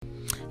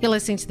You're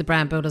listening to the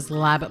Brand Builders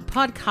Lab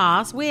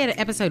podcast. We're at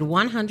episode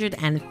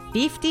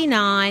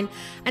 159,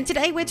 and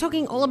today we're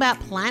talking all about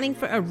planning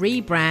for a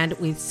rebrand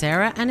with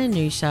Sarah and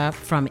Anusha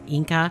from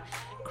Inca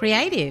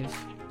Creative.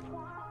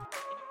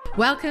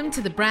 Welcome to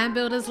the Brand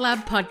Builders Lab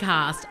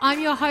podcast. I'm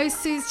your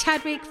host, Suze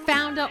Chadwick,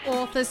 founder,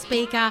 author,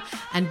 speaker,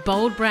 and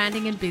bold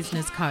branding and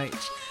business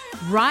coach.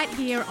 Right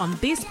here on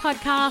this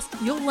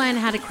podcast, you'll learn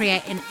how to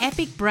create an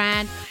epic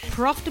brand,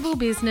 profitable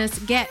business,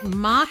 get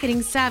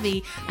marketing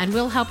savvy, and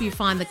we'll help you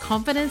find the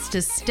confidence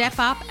to step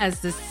up as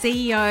the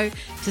CEO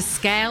to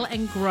scale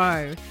and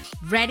grow.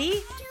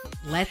 Ready?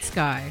 Let's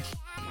go.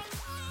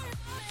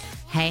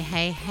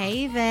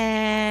 Hey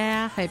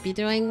there. Hope you're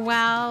doing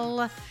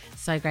well.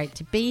 So great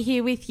to be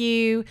here with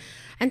you.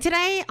 And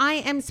today I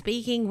am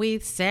speaking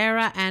with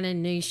Sarah and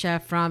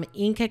Anusha from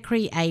Inca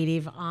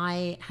Creative.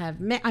 I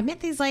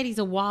met these ladies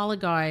a while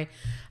ago.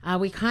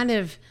 We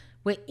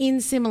were in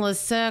similar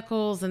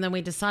circles, and then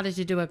we decided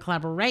to do a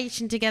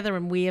collaboration together,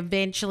 and we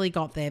eventually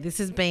got there. This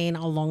has been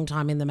a long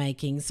time in the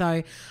making.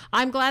 So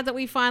I'm glad that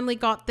we finally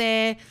got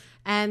there,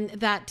 and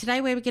that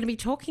today we're going to be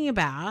talking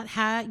about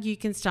how you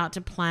can start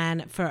to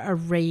plan for a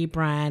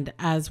rebrand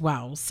as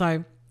well.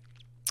 So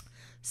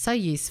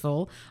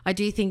useful. I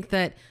do think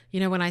that,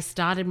 when I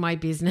started my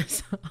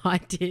business, I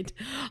did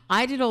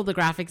all the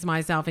graphics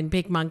myself in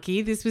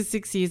PicMonkey. This was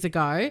 6 years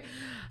ago.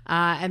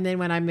 And then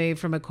when I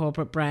moved from a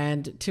corporate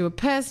brand to a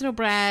personal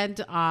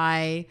brand,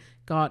 I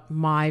got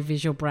my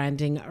visual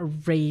branding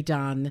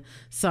redone.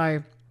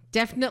 So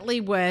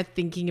definitely worth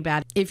thinking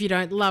about. If you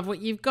don't love what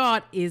you've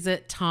got, is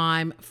it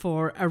time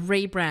for a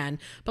rebrand?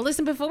 But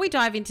listen, before we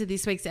dive into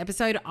this week's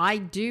episode, I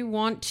do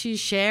want to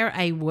share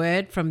a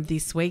word from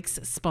this week's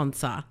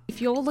sponsor.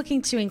 If you're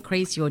looking to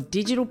increase your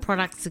digital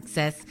product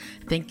success,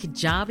 then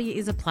Kajabi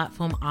is a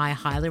platform I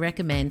highly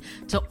recommend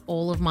to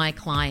all of my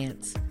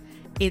clients.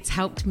 It's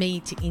helped me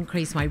to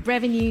increase my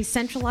revenue,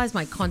 centralize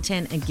my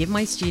content, and give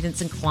my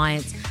students and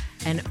clients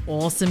an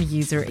awesome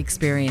user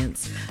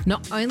experience.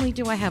 Not only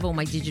do I have all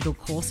my digital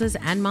courses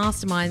and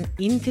mastermind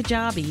in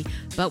Kajabi,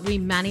 but we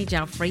manage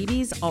our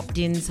freebies,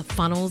 opt-ins,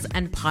 funnels,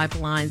 and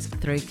pipelines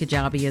through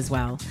Kajabi as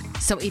well.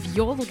 So if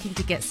you're looking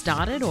to get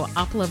started or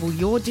up-level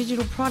your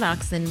digital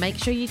products, then make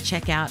sure you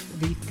check out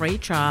the free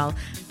trial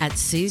at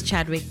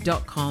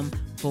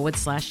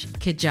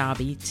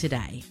suzechadwick.com/Kajabi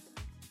today.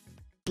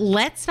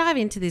 Let's dive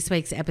into this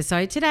week's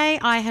episode. Today,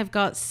 I have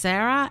got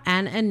Sarah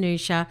and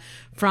Anusha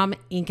from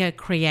Inca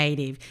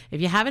Creative.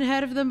 If you haven't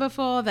heard of them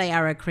before, they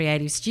are a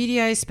creative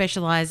studio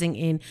specializing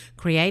in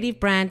creative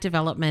brand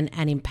development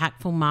and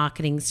impactful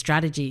marketing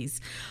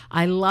strategies.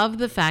 I love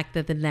the fact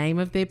that the name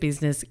of their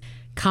business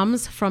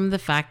comes from the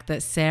fact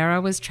that Sarah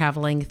was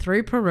traveling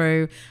through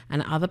Peru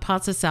and other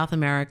parts of South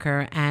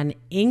America, and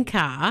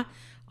Inca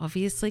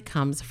obviously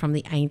comes from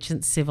the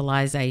ancient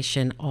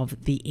civilization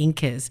of the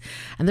Incas.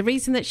 And the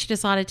reason that she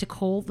decided to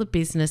call the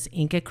business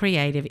Inca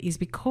Creative is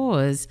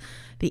because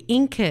the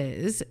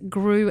Incas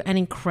grew an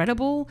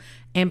incredible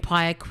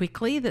empire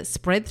quickly that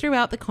spread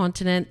throughout the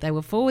continent. They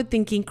were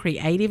forward-thinking,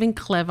 creative, and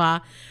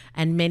clever,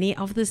 and many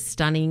of the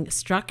stunning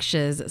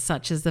structures,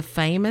 such as the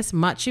famous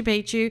Machu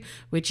Picchu,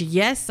 which,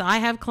 yes, I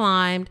have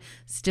climbed,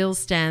 still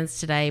stands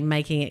today,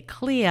 making it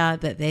clear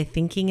that their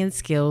thinking and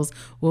skills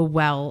were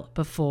well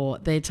before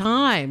their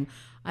time.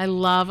 I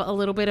love a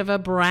little bit of a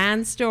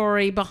brand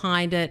story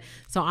behind it.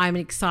 So I'm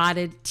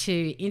excited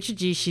to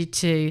introduce you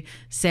to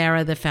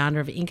Sarah, the founder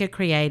of Inca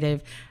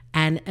Creative,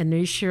 and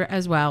Anusha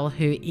as well,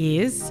 who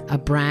is a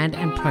brand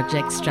and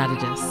project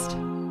strategist.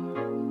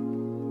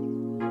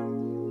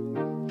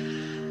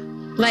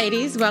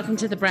 Ladies, welcome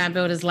to the Brand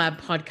Builders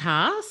Lab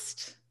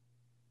podcast.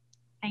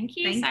 Thank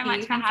you so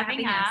much for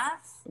having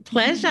us.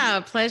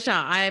 Pleasure.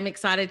 I am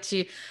excited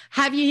to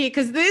have you here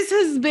because this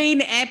has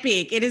been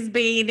epic. It has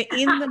been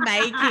in the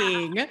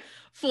making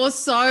for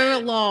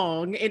so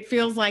long. It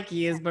feels like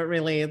years, but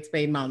really it's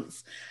been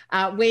months.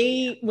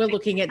 We were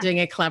looking at doing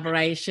a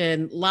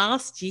collaboration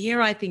last year,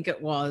 I think it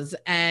was,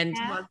 and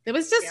there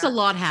was just a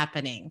lot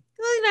happening.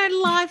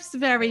 Life's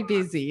very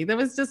busy. There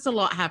was just a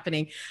lot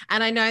happening.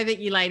 And I know that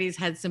you ladies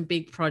had some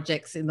big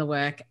projects in the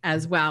work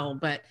as well,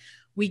 but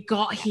we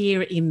got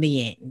here in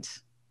the end.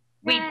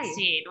 We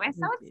did. We're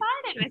so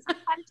excited. We're so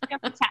excited to go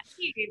and chat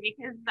to you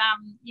because,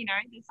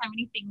 there's so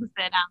many things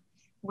that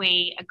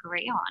we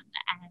agree on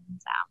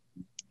and,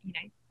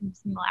 some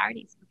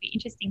similarities. It would be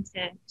interesting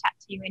to chat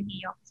to you and hear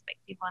your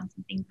perspective on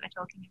some things we're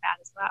talking about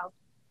as well.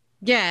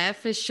 Yeah,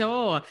 for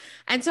sure.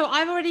 And so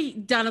I've already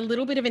done a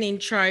little bit of an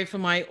intro for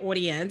my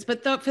audience,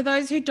 but for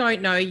those who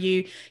don't know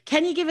you,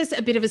 can you give us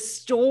a bit of a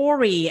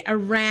story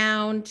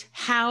around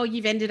how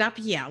you've ended up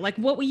here? Like,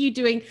 what were you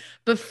doing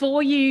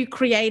before you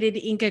created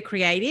Inca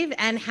Creative,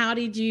 and how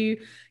did you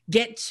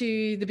get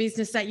to the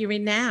business that you're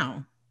in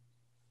now?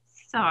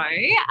 So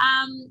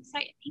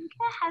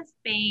Inca has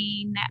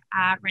been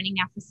running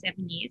now for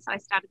 7 years. So I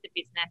started the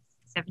business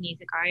 7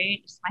 years ago,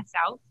 just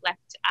myself,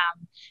 left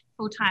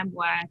full-time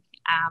work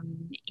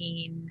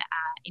in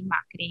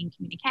marketing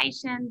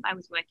communications. I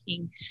was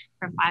working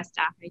for a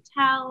 5-star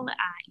hotel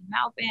in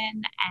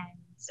Melbourne, and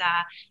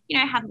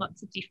had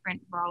lots of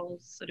different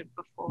roles sort of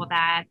before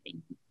that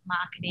in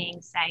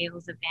marketing,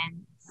 sales,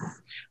 events,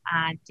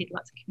 did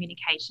lots of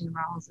communication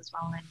roles as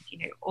well,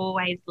 and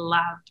always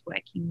loved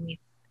working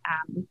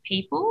with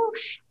people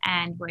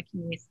and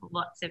working with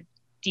lots of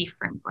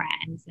different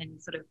brands,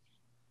 and sort of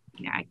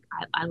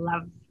I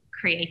love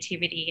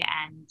creativity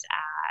and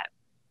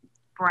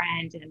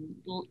brand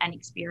and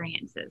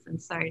experiences,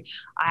 and so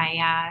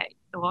I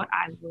thought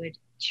I would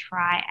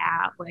try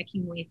out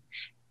working with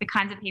the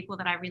kinds of people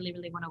that I really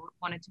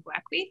wanted to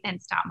work with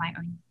and start my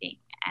own thing.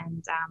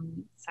 And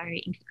so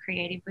Inca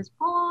Creative was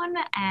born,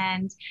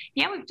 and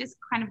we've just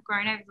kind of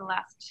grown over the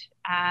last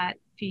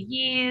few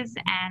years,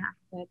 and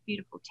I have a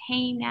beautiful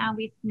team now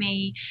with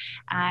me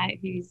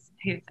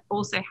who've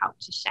also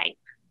helped to shape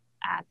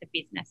the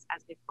business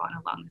as we've gone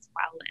along as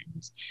well.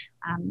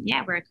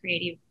 And we're a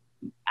creative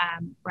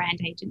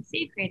brand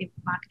agency, creative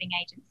marketing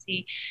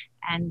agency,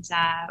 and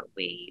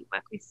we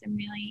work with some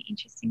really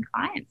interesting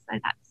clients. So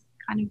that's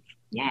kind of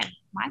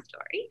my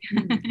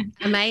story.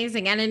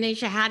 Amazing. And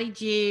Anisha, how did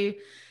you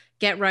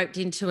get roped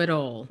into it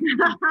all?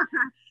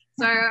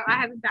 So I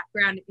have a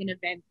background in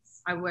events.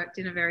 I worked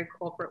in a very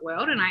corporate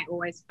world, and I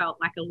always felt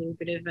like a little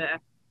bit of a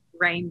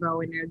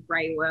rainbow in a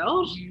grey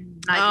world.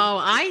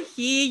 I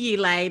hear you,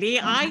 lady.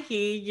 I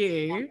hear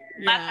you.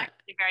 That's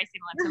actually very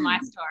similar to my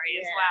story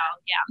as well.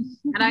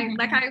 Yeah.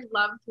 And I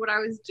loved what I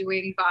was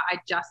doing, but I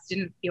just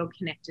didn't feel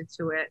connected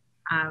to it.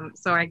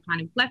 So I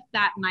kind of left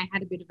that, and I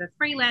had a bit of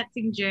a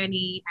freelancing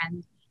journey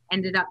and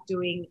ended up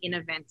doing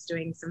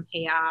some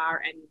PR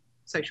and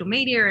social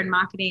media and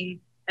marketing.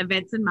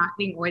 Events and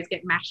marketing always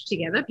get mashed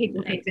together.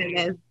 People think that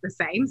they're the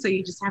same, so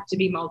you just have to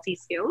be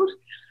multi-skilled.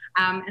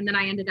 And then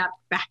I ended up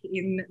back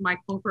in my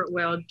corporate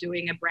world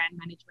doing a brand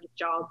management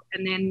job,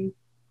 and then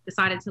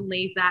decided to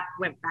leave that,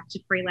 went back to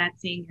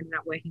freelancing, ended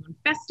up working on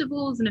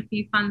festivals and a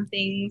few fun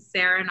things.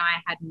 Sarah and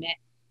I had met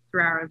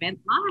through our event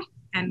life,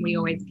 and we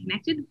always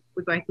connected.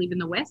 We both live in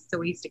the West, so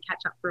we used to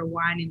catch up for a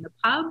wine in the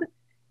pub.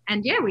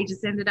 And we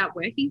just ended up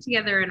working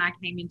together, and I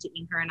came into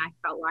Inca, and I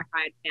felt like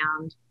I had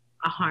found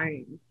a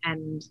home,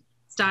 and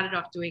started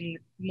off doing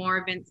more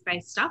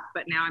events-based stuff,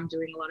 but now I'm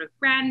doing a lot of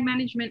brand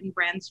management and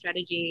brand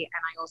strategy,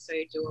 and I also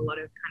do a lot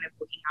of kind of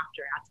looking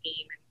after our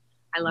team. And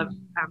I love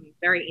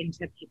very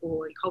into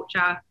people and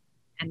culture,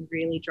 and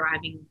really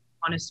driving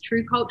honest,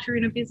 true culture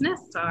in a business.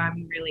 So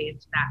I'm really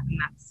into that, and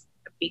that's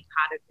a big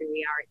part of who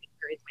we are at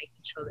Inca, is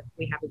making sure that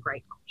we have a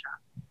great culture.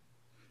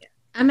 Yeah.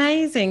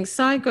 Amazing,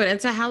 so good.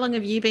 And so how long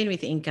have you been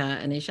with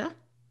Inca, Anisha?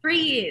 3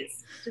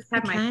 years. Just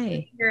had my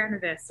 3-year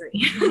anniversary.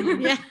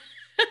 Yeah.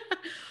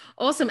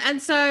 Awesome.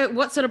 And so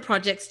what sort of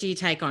projects do you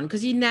take on?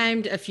 Because you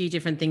named a few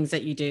different things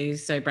that you do.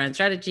 So brand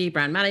strategy,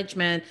 brand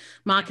management,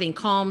 marketing,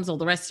 comms, all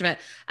the rest of it.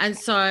 And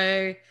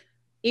so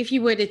if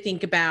you were to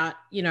think about,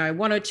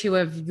 one or two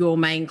of your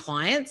main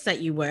clients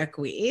that you work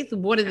with,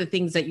 what are the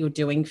things that you're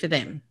doing for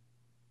them?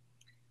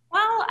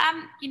 Well,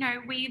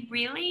 we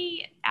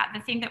really, the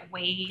thing that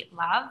we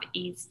love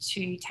is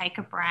to take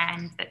a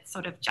brand that's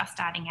sort of just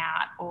starting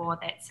out, or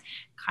that's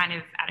kind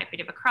of at a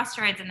bit of a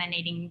crossroads, and they're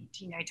needing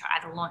to, to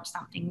either launch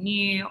something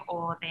new,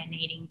 or they're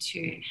needing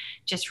to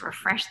just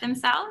refresh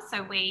themselves.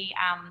 So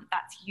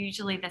that's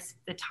usually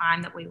the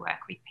time that we work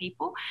with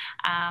people.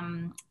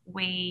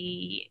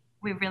 We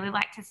really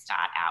like to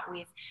start out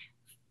with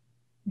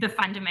the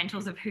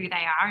fundamentals of who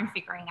they are, and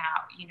figuring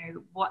out,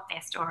 what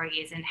their story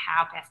is and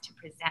how best to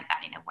present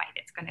that in a way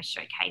that's going to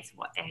showcase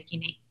what their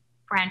unique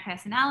brand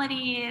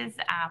personality is,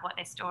 what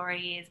their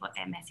story is, what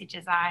their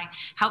messages are,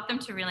 help them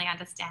to really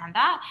understand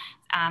that,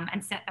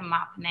 and set them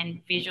up, and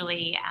then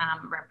visually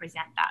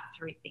represent that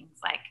through things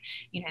like,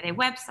 their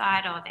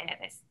website, or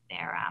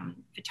their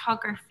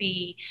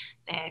photography,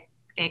 their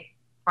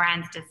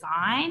brand's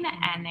design,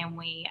 and then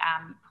we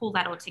pull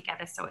that all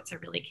together so it's a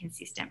really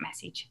consistent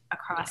message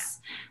across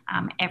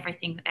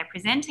everything that they're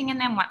presenting. And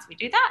then once we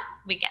do that,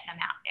 we get them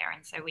out there,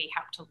 and so we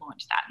help to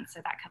launch that. And so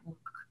that can look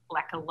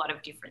like a lot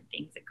of different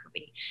things. It could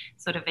be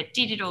sort of a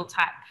digital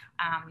type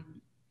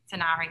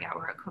scenario,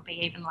 or it could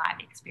be even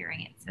live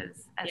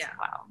experiences as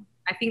well.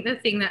 I think the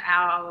thing that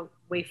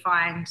we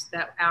find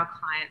that our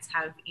clients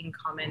have in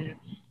common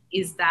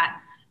is that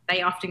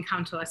they often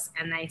come to us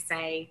and they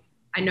say,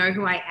 I know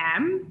who I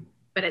am,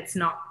 but it's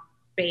not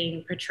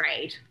being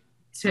portrayed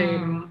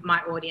to my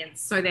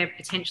audience. So they're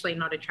potentially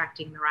not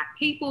attracting the right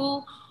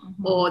people,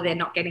 or they're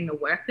not getting the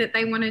work that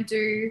they want to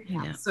do.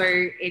 Yeah. So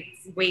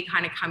we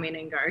kind of come in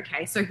and go,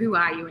 okay, so who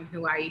are you and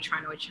who are you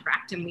trying to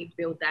attract? And we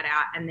build that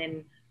out, and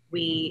then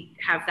we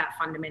have that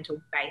fundamental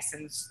base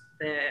and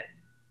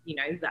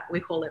that we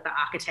call it the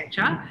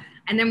architecture,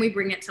 and then we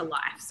bring it to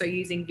life. So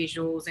using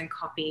visuals and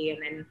copy,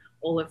 and then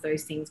all of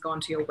those things go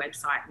onto your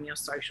website and your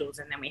socials,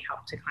 and then we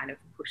help to kind of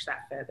push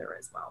that further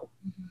as well.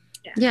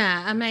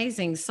 Yeah,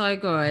 amazing. So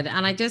good.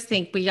 And I just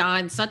think we are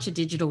in such a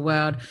digital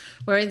world.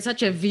 We're in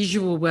such a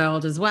visual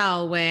world as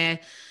well, where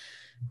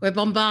we're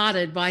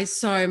bombarded by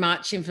so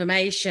much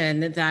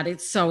information that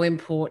it's so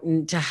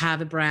important to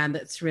have a brand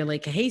that's really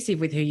cohesive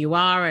with who you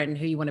are and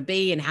who you want to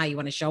be and how you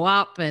want to show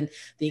up and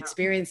the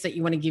experience that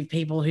you want to give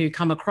people who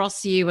come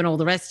across you and all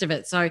the rest of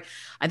it. So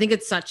I think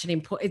it's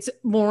it's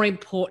more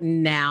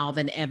important now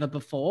than ever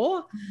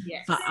before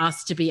for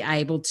us to be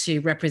able to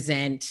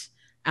represent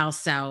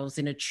ourselves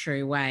in a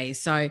true way.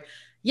 So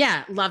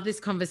yeah, love this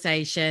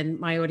conversation.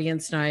 My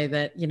audience know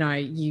that,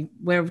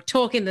 we're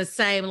talking the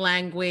same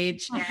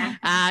language,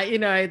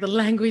 the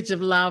language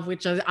of love,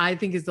 which I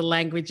think is the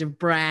language of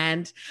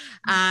brand.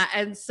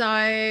 And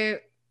so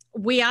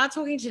we are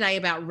talking today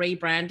about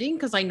rebranding,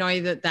 because I know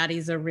that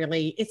is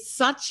it's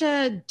such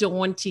a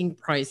daunting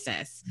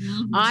process.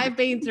 Mm-hmm. I've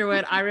been through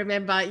it. I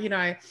remember,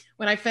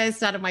 when I first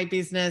started my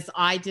business,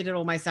 I did it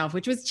all myself,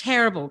 which was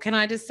terrible. Can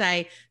I just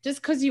say,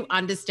 just because you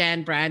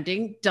understand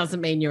branding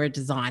doesn't mean you're a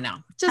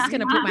designer. Just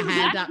going to put my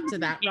hand up to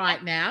that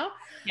right now.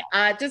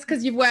 Yeah. Just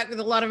because you've worked with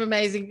a lot of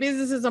amazing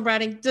businesses on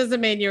branding doesn't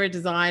mean you're a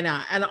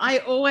designer. And I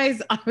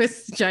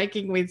was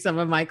joking with some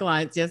of my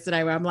clients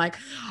yesterday where I'm like,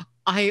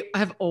 I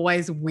have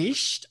always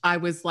wished I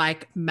was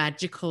like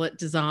magical at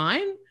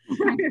design,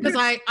 because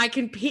I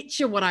can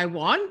picture what I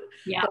want.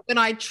 Yeah. But when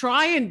I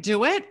try and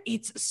do it,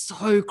 it's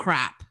so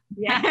crap.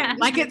 Yeah.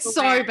 Like it's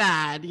so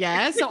bad.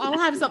 Yeah. So I'll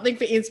have something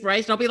for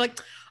inspiration. I'll be like,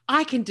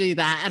 I can do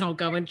that. And I'll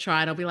go and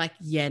try it. I'll be like,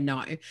 yeah,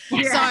 no.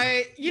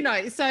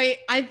 Yeah. So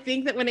I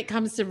think that when it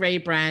comes to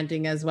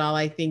rebranding as well,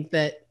 I think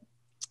that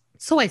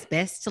it's always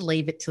best to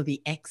leave it to the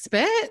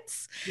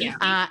experts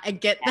and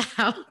get the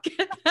help.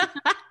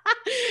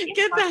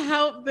 Get the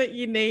help that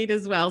you need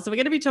as well. So we're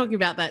going to be talking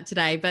about that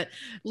today, but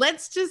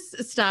let's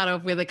just start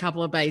off with a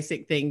couple of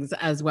basic things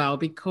as well,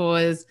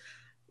 because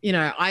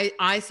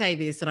I say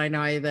this, and I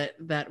know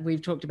that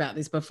we've talked about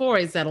this before,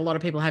 is that a lot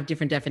of people have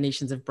different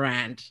definitions of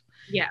brand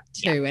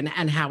too,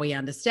 and how we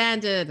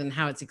understand it and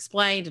how it's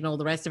explained and all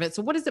the rest of it.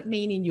 So what does it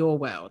mean in your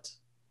world?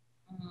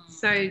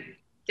 So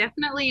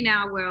definitely in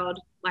our world,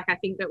 like I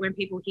think that when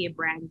people hear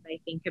brand,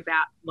 they think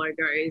about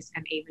logos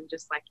and even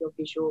just like your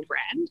visual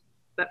brand.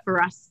 But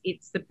for us,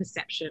 it's the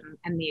perception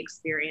and the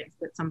experience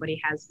that somebody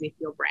has with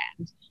your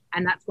brand.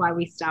 And that's why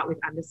we start with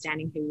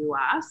understanding who you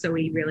are. So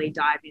we really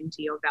dive into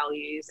your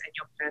values and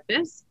your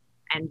purpose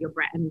and your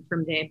brand, and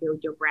from there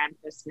build your brand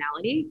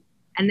personality.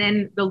 And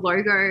then the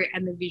logo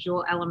and the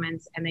visual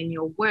elements, and then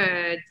your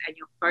words and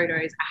your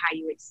photos are how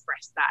you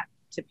express that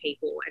to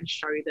people and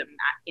show them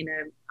that in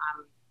a,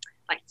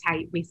 like how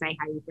we say,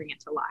 how you bring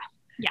it to life.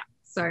 Yeah.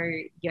 So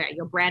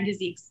your brand is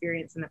the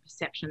experience and the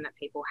perception that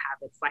people have.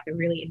 It's like a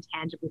really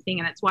intangible thing.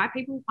 And that's why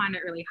people find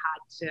it really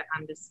hard to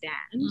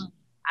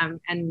understand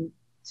and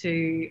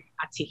to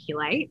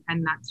articulate.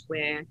 And that's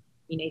where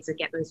you need to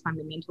get those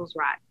fundamentals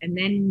right. And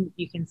then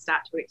you can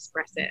start to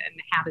express it.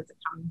 And how does it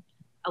come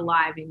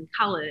alive in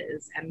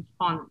colors and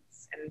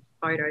fonts and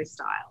photo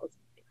styles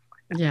and things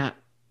like that. Yeah.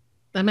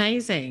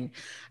 Amazing.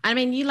 I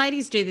mean, you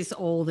ladies do this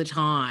all the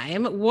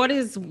time. What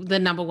is the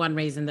number one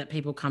reason that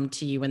people come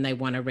to you when they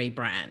want to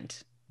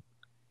rebrand?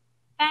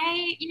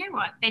 You know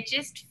what? They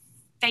just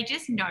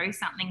know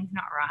something's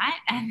not right,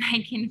 and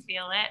they can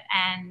feel it,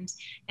 and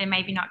they're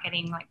maybe not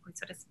getting, like we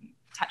sort of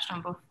touched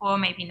on before,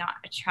 maybe not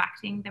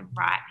attracting the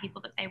right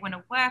people that they want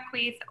to work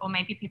with, or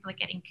maybe people are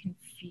getting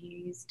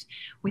confused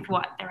with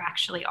what they're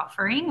actually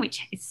offering,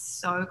 which is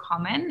so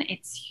common.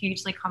 It's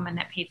hugely common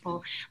that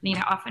people,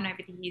 often over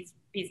the years,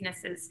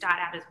 businesses start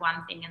out as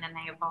one thing and then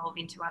they evolve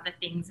into other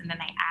things, and then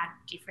they add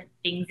different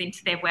things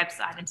into their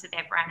website, into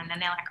their brand, and then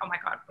they're like, oh my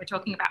God, we're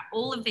talking about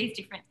all of these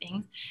different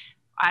things.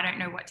 I don't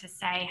know what to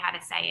say, how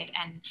to say it,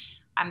 and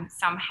I'm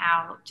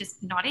somehow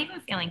just not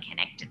even feeling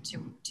connected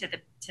to the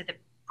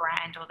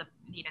brand or the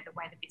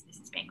way the business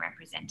is being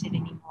represented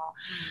anymore.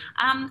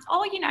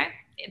 Or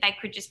they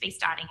could just be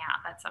starting out.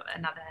 That's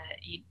another.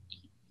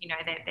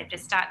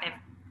 They've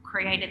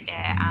created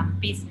their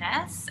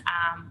business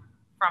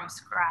from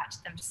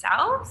scratch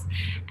themselves,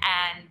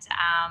 and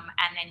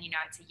then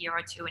it's a year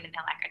or two, and then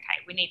they're like,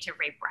 okay, we need to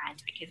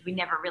rebrand because we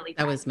never really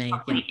that was me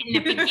in the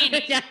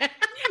beginning.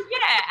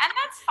 Yeah, and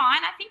that's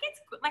fine. I think it's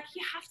good. Like,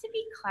 you have to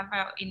be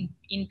clever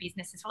in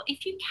business as well.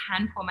 If you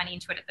can pour money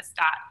into it at the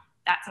start,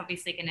 that's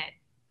obviously going to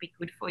be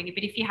good for you.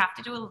 But if you have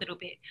to do a little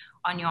bit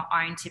on your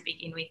own to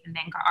begin with, and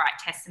then go, all right,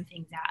 test some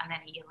things out, and then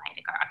a year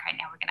later go, okay,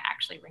 now we're going to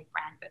actually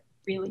rebrand, but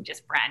really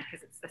just brand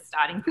because it's the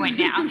starting point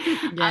now.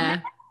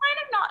 Yeah. Kind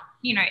of not,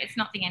 it's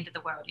not the end of the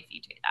world if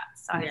you do that.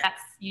 So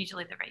that's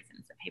usually the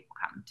reasons that people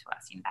come to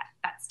us,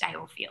 that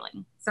stale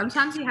feeling.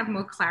 Sometimes you have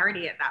more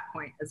clarity at that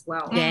point as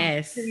well.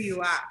 Yes. Who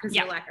you are, because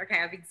you're like,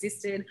 okay, I've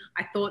existed.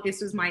 I thought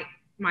this was my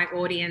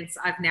audience.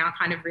 I've now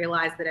kind of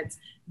realized that it's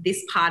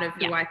this part of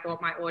who I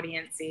thought my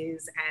audience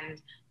is,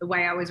 and the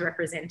way I was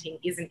representing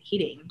isn't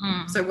hitting.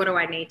 So what do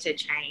I need to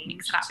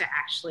change to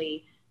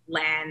actually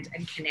land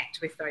and connect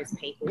with those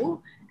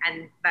people?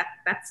 And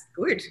that's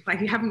good. Like,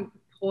 you haven't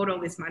poured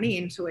all this money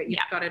into it. You've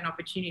got an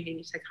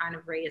opportunity to kind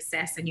of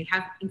reassess, and you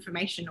have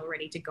information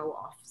already to go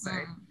off. So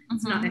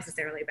it's not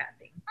necessarily a bad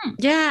thing.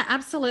 Yeah,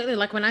 absolutely.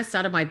 Like when I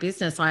started my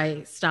business,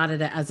 I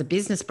started it as a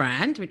business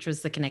brand, which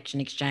was the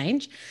Connection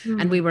Exchange.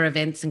 And we were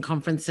events and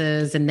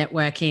conferences and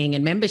networking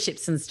and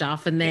memberships and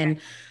stuff. And then,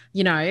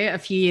 a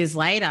few years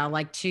later,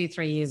 like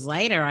 2-3 years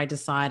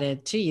later,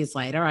 2 years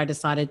later, I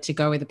decided to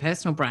go with a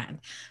personal brand.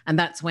 And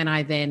that's when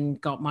I then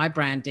got my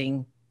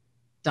branding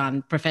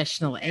done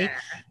professionally,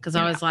 because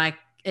I was like,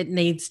 it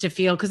needs to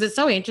feel, because it's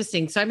so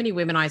interesting. So many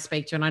women I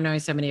speak to, and I know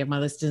so many of my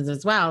listeners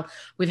as well,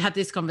 we've had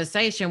this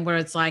conversation where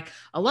it's like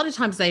a lot of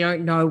times they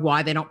don't know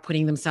why they're not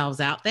putting themselves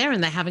out there,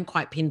 and they haven't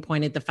quite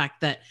pinpointed the fact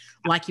that,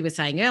 like you were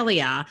saying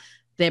earlier,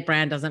 their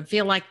brand doesn't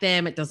feel like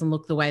them. It doesn't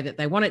look the way that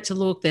they want it to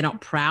look. They're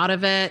not proud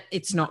of it.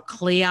 It's not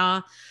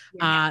clear.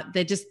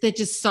 They're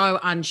just so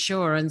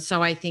unsure. And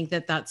so I think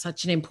that that's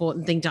such an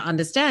important thing to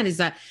understand, is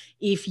that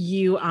if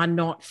you are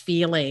not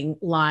feeling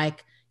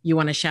like you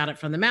want to shout it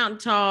from the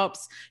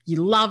mountaintops,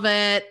 you love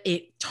it,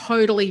 it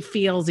totally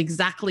feels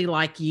exactly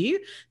like you,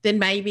 then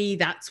maybe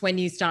that's when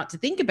you start to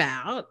think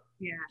about,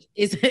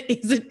 is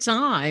it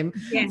time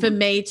for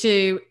me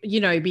to,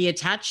 be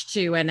attached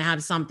to and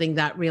have something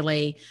that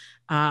really,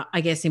 I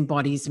guess,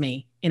 embodies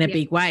me in a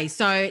big way.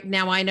 So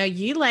now I know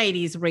you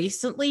ladies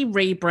recently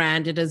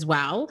rebranded as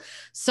well.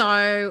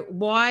 So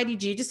why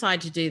did you decide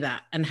to do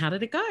that, and how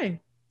did it go?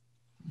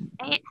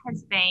 It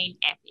has been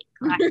epic,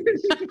 like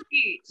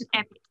huge,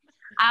 epic.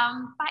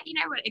 But you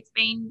know what? It's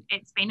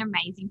been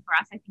amazing for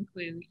us. I think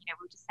we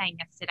were just saying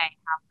yesterday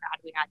how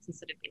proud we are to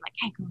sort of be like,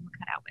 hey, go and look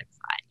at our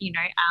website.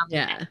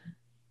 And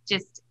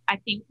just, I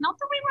think, not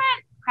that we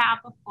weren't proud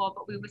before,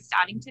 but we were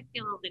starting to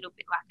feel a little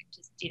bit like it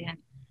just didn't,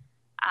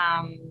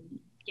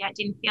 it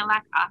didn't feel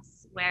like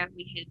us where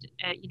we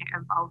had,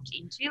 evolved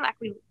into. Like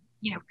we,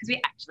 because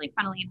we actually,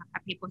 funnily enough,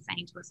 have people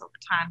saying to us all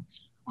the time,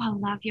 oh,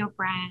 love your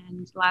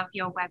brand, love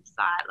your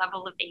website, love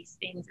all of these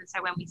things. And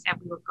so when we said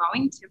we were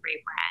going to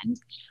rebrand,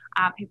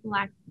 people were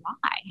like, why?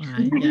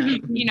 And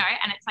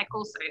it's like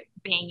also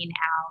being in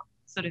our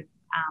sort of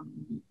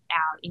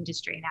our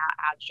industry and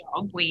our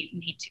job, we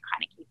need to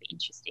kind of keep it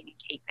interesting and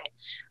keep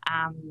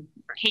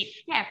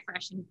it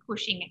fresh and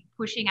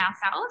pushing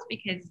ourselves,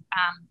 because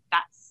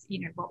that's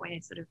what we're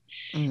sort of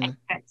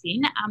experts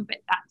in. But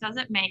that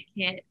doesn't make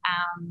it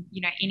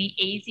any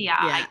easier,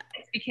 I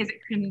guess, because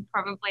it can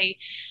probably,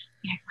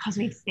 because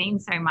we've seen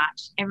so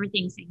much,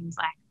 everything seems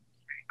like,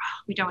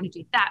 we don't want to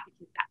do that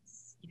because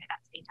that's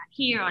that's been done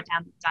here or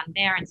done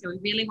there, and so we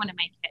really want to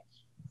make it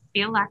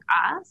feel like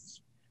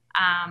us,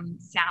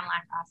 sound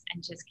like us,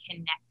 and just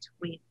connect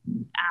with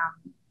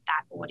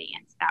that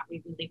audience that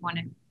we really want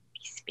to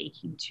be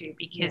speaking to.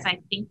 Because I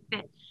think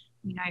that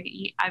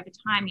over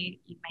time you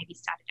maybe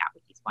started out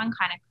with this one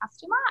kind of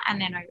customer,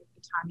 and then over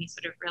time you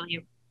sort of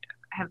really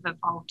have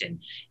evolved, and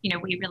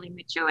we really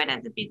matured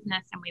as a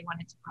business, and we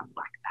wanted to pop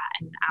like that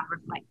and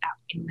reflect that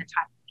in the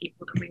type of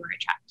people that we were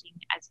attracting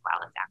as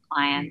well as our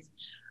clients.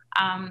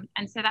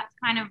 And so that's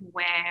kind of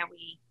where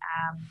we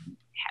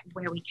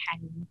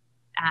came,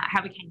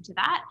 how we came to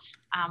that.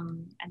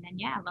 And then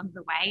along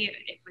the way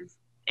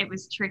it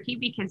was tricky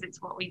because it's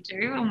what we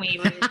do, and we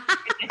there's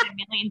a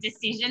million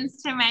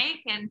decisions to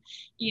make, and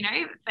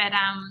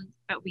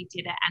but we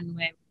did it, and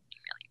we're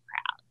really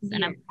proud.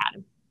 And I'm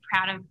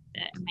proud of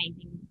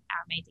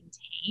our amazing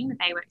team.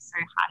 They worked so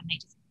hard, and they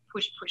just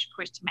push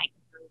to make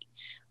it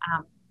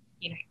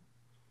really,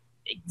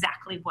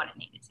 exactly what it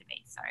needed to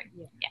be. So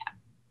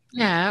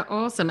Yeah,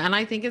 awesome. And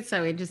I think it's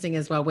so interesting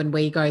as well when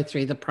we go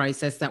through the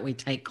process that we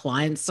take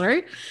clients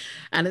through,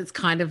 and it's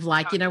kind of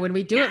like, when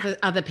we do it for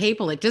other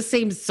people, it just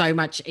seems so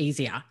much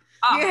easier.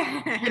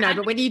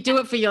 But when you do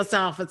it for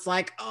yourself, it's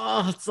like,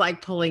 it's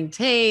like pulling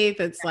teeth.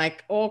 It's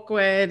like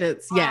awkward.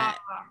 It's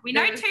we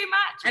know too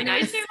much. We know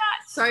too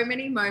much. So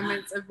many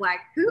moments of like,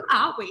 who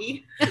are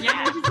we?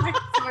 Yeah. We're just like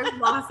so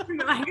lost. We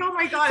were like, oh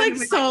my God. It's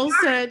like soul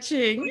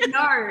searching.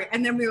 No.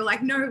 And then we were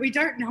like, no, we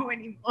don't know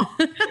anymore.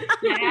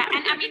 Yeah.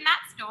 And I mean,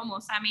 that's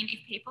normal. So I mean, if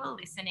people are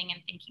listening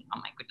and thinking, oh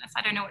my goodness,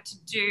 I don't know what to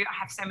do. I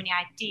have so many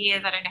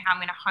ideas. I don't know how I'm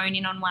going to hone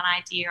in on one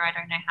idea. I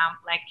don't know how,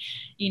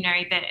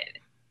 that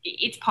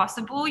it's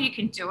possible. You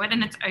can do it,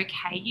 and it's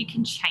okay. You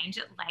can change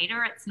it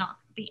later. It's not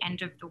the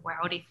end of the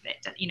world if it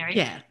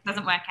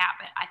doesn't work out.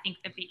 But I think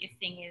the biggest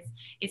thing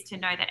is to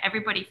know that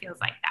everybody feels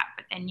like that,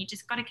 but then you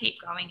just got to keep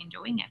going and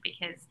doing it,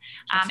 because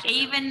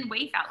even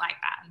we felt like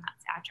that, and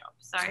that's our job.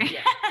 So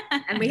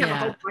and we have a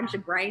whole bunch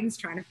of brains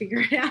trying to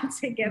figure it out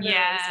together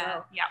as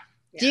well.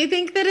 Do you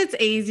think that it's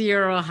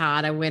easier or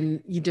harder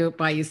when you do it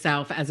by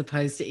yourself as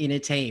opposed to in a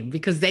team?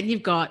 Because then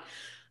you've got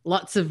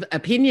lots of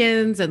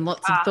opinions and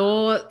lots of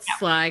thoughts.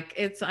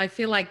 I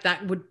feel like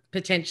that would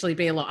potentially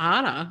be a lot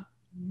harder.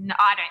 No,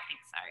 I don't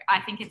think so. I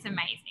think it's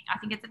amazing. I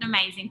think it's an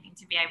amazing thing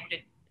to be able to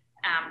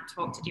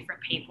talk to different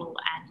people,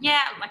 and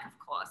of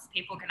course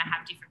people are going to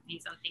have different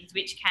views on things,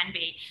 which can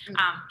be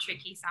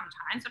tricky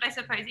sometimes. But I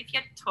suppose if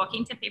you're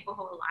talking to people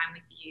who align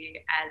with you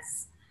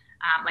as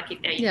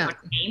if they're your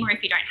team, or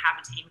if you don't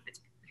have a team, if it's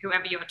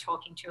whoever you're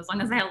talking to, as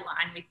long as they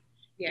align with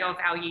your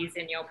values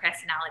and your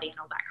personality and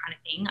all that kind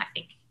of thing, I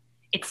think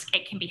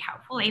it can be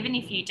helpful, even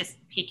if you just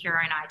pick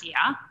your own idea.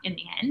 In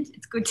the end,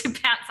 it's good to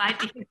bounce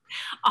ideas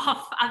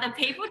off other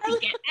people to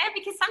get there,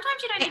 because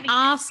sometimes you don't even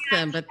ask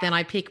them, but then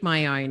I pick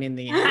my own in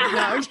the end.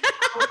 No.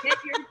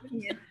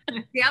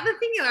 The other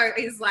thing though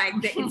is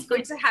like that it's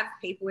good to have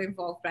people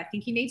involved, but I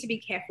think you need to be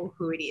careful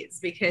who it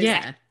is, because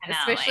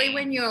especially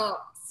when you're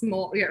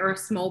a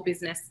small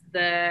business,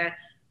 the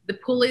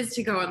pull is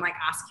to go and like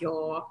ask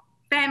your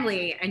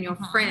family and your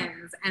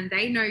friends, and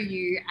they know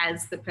you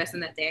as the person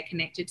that they're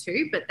connected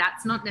to, but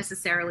that's not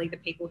necessarily the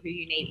people who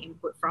you need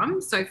input from.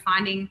 So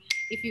finding,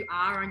 if you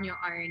are on your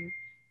own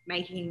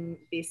making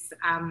this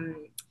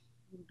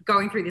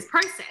going through this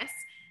process,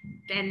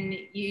 then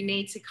you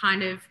need to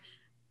kind of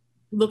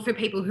look for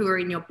people who are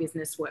in your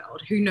business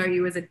world, who know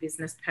you as a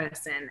business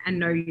person and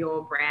know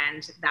your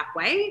brand that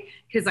way,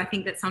 because I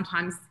think that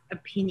sometimes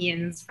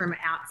opinions from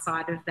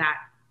outside of that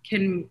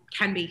can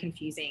be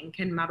confusing,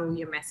 can muddle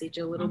your message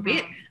a little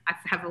bit. I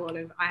have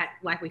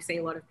we see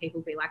a lot of people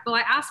be like, well,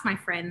 I asked my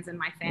friends and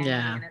my family,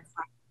 and it's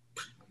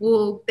like,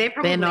 well,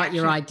 they're not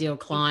your ideal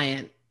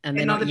client, and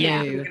they're not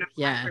you.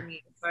 From you.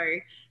 So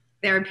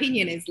their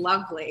opinion is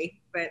lovely,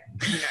 but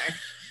you know,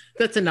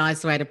 that's a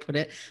nice way to put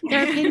it.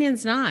 Their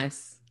opinion's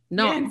nice,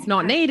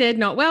 not needed,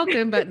 not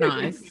welcome, but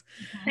nice.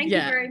 Thank you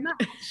very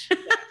much.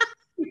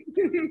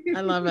 I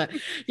love it.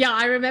 Yeah,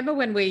 I remember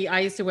when I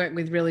used to work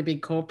with really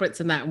big corporates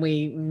and that, and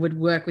we would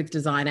work with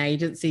design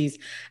agencies,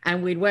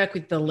 and we'd work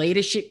with the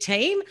leadership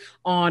team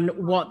on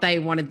what they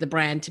wanted the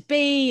brand to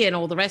be and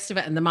all the rest of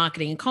it, and the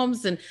marketing and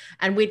comms,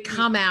 and we'd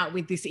come out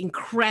with this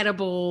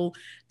incredible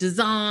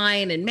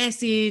design and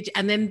message,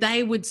 and then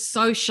they would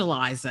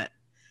socialize it.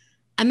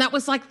 And that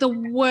was like the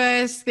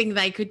worst thing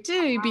they could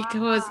do,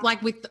 because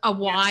like with a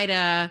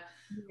wider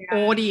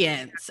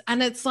audience,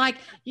 and it's like,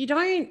 you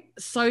don't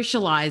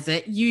socialize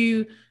it,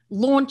 you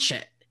launch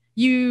it,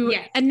 you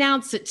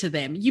announce it to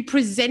them, you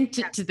present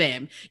it to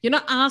them. You're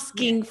not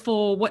asking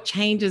for what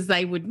changes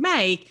they would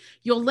make.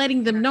 You're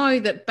letting them know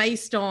that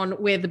based on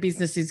where the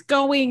business is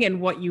going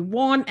and what you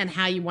want and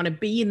how you want to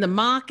be in the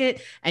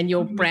market and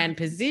your brand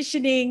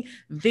positioning,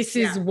 this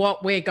is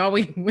what we're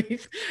going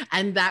with.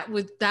 And that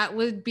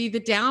would be the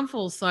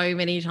downfall so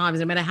many times,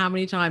 no matter how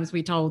many times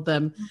we told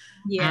them,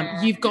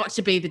 you've got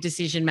to be the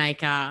decision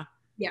maker.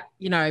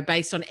 You know,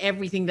 based on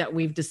everything that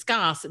we've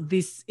discussed,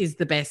 this is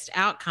the best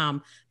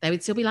outcome. They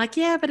would still be like,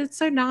 yeah, but it's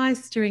so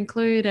nice to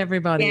include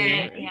everybody.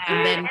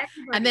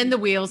 And then the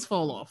wheels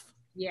fall off.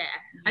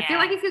 I feel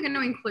like if you're going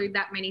to include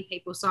that many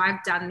people, so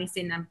I've done this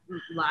in a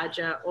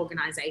larger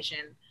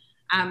organization,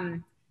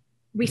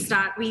 we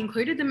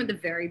included them at the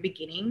very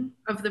beginning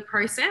of the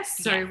process.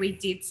 So we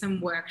did some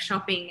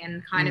workshopping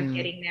and kind of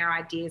getting their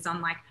ideas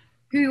on like,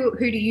 who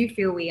do you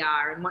feel we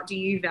are and what do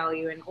you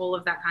value and all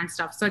of that kind of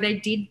stuff. So they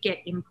did get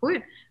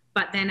input,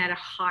 but then at a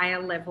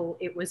higher level,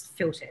 it was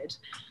filtered,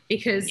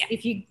 because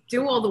if you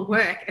do all the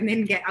work and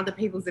then get other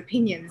people's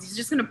opinions, you're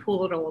just going to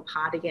pull it all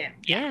apart again.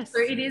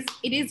 So it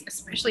is,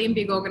 especially in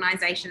big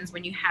organizations,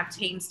 when you have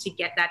teams to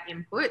get that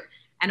input,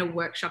 and a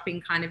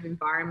workshopping kind of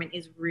environment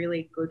is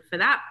really good for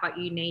that. But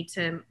you need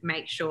to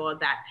make sure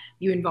that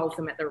you involve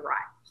them at the right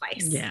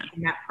place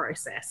in that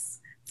process.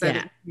 So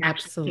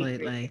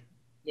absolutely.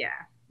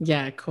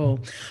 Yeah, cool.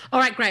 All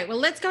right, great. Well,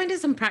 let's go into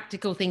some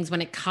practical things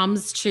when it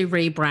comes to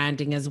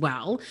rebranding as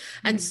well.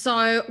 And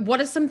so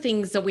what are some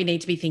things that we need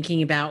to be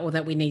thinking about, or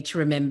that we need to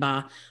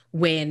remember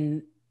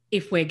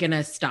if we're going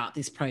to start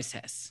this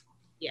process?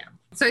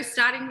 So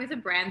starting with a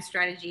brand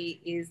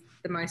strategy is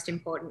the most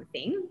important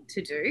thing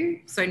to do.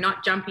 So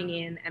not jumping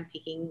in and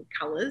picking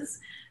colors.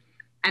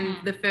 And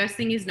the first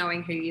thing is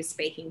knowing who you're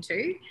speaking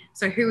to.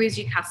 So who is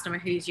your customer?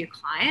 Who's your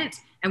client?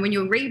 And when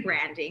you're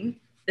rebranding,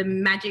 the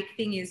magic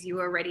thing is you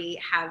already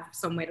have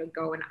somewhere to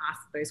go and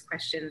ask those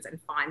questions and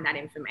find that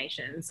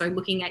information. So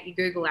looking at your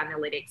Google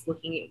Analytics,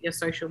 looking at your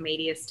social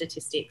media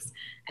statistics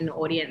and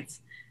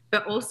audience,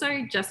 but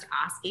also just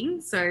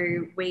asking.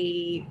 So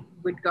we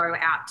would go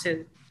out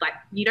to, like,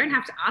 you don't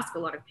have to ask a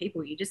lot of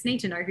people. You just need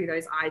to know who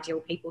those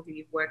ideal people who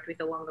you've worked with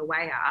along the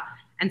way are,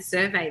 and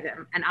survey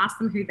them and ask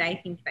them who they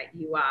think that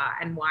you are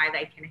and why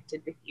they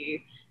connected with you,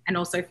 and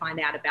also find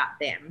out about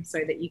them so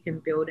that you can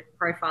build a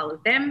profile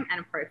of them and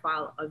a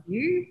profile of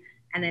you.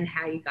 And then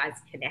how you guys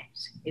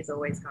connect is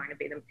always going to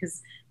be them,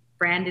 because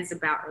brand is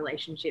about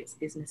relationships,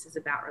 business is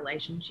about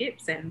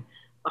relationships, and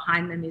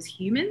behind them is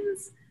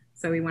humans.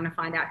 So we want to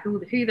find out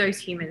who those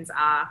humans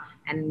are,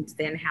 and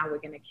then how we're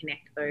going to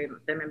connect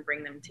them and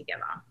bring them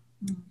together.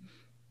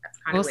 That's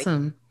kind of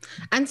awesome.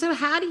 And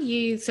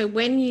so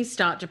when you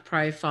start to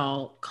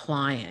profile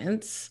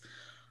clients,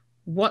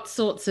 what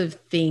sorts of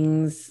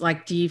things,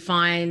 like, do you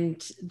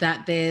find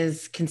that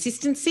there's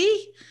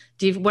consistency?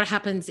 What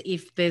happens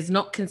if there's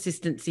not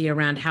consistency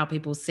around how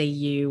people see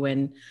you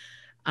and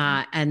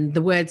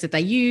the words that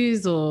they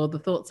use or the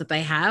thoughts that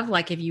they have?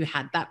 Like, have you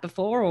had that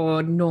before,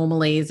 or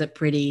normally is it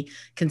pretty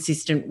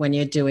consistent when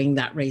you're doing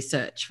that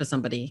research for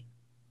somebody?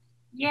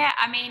 Yeah,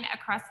 I mean,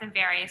 across the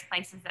various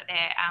places that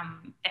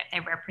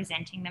they're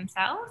representing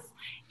themselves.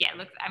 Yeah,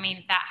 look, I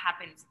mean, that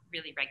happens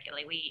really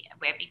regularly.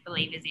 We're big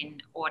believers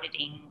in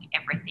auditing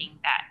everything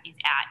that is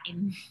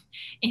out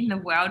in the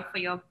world for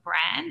your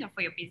brand or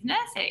for your business.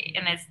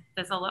 And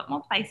there's a lot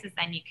more places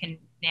than you can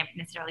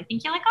necessarily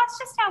think. You're like, oh, it's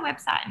just our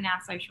website and our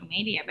social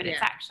media, but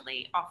it's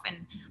actually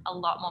often a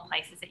lot more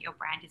places that your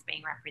brand is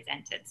being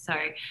represented. So,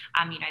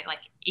 you know, like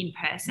in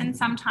person,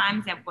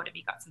 sometimes what have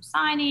you got some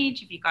signage?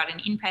 Have you got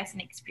an in-person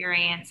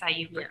experience? Are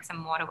you bricks and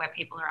mortar where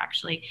people are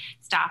actually,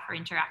 staff are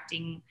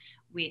interacting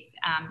with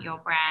your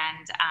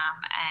brand,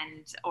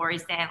 or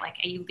is there like,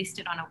 are you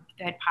listed on a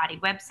third-party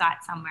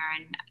website somewhere,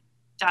 and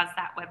does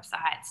that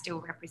website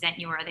still represent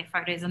you, or are there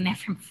photos on there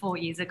from 4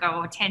 years ago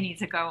or 10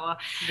 years ago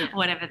or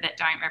whatever that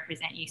don't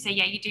represent you? So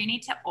yeah, you do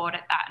need to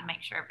audit that and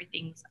make sure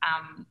everything's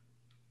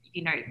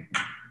you know,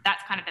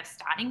 that's kind of the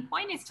starting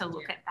point, is to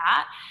look at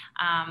that,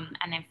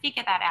 and then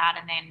figure that out,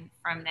 and then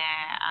from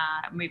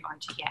there move on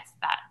to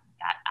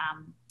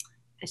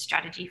the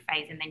strategy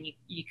phase, and then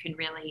you can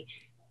really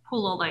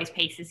pull all those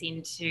pieces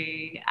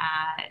into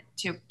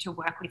to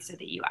work with, so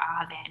that you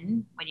are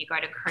then, when you go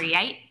to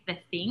create the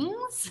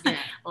things,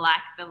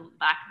 like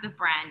the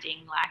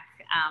branding, like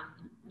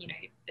you know,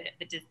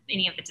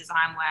 any of the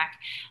design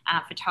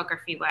work,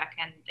 photography work,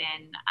 and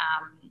then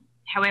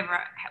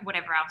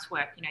whatever else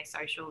work, you know,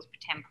 socials,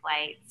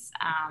 templates,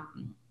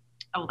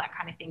 all that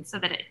kind of thing, so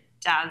that it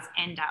does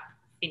end up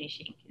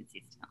finishing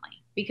consistently.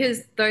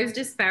 Because those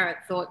disparate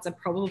thoughts are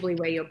probably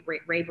where your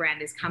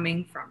rebrand is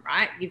coming from,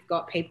 right? You've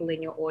got people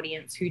in your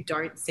audience who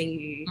don't see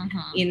you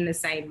in the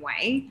same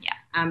way,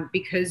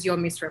 because you're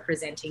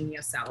misrepresenting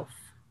yourself.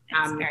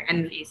 And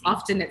confusing.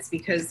 Often it's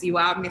because you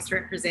are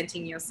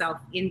misrepresenting yourself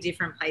in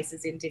different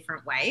places in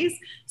different ways.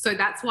 So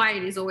that's why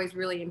it is always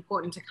really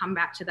important to come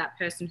back to that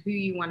person who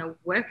you want to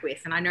work with.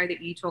 And I know that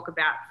you talk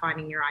about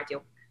finding your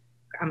ideal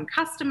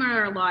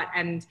customer a lot,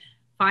 and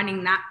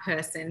finding that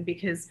person,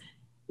 because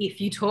if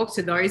you talk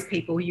to those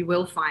people, you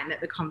will find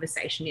that the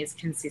conversation is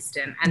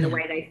consistent, and the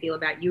way they feel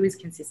about you is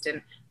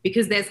consistent,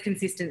 because there's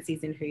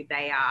consistencies in who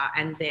they are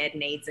and their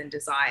needs and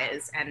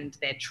desires and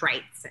their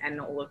traits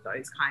and all of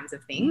those kinds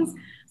of things.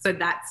 So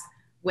that's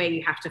where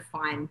you have to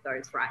find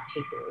those right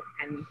people.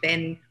 And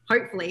then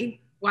hopefully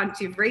once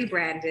you've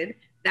rebranded,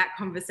 that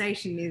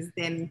conversation is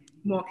then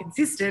more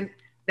consistent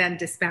than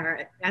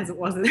disparate as it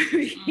was at the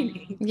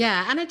beginning.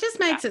 Yeah, and it just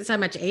makes it so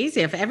much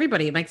easier for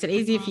everybody. It makes it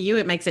easier for you.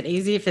 It makes it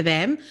easier for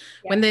them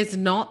when there's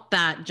not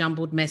that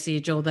jumbled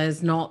message, or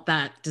there's not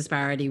that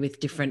disparity with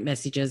different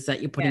messages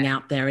that you're putting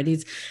out there. It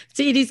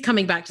is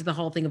coming back to the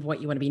whole thing of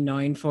what you want to be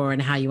known for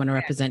and how you want to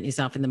represent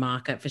yourself in the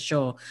market, for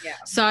sure. Yeah.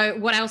 So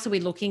what else are we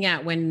looking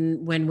at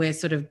when we're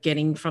sort of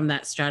getting from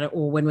that strategy,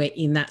 or when we're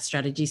in that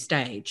strategy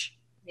stage?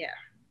 Yeah.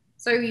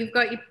 So you've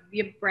got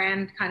your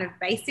brand kind of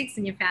basics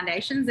and your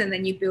foundations, and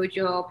then you build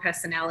your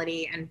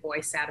personality and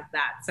voice out of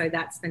that. So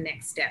that's the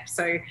next step.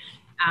 So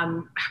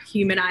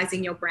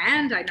humanizing your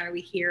brand, I know we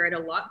hear it a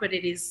lot, but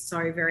it is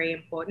so very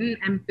important.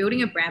 And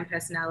building a brand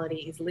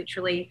personality is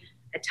literally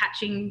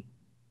attaching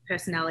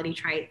personality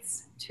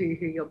traits to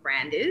who your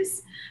brand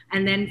is.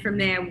 And then from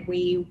there,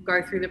 we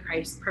go through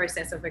the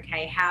process of,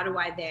 okay, how do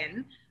I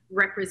then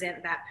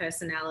represent that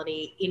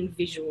personality in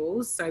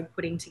visuals? So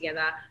putting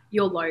together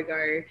your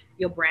logo,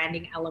 your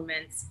branding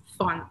elements,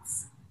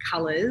 fonts,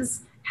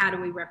 colors. How do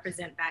we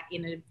represent that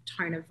in a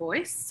tone of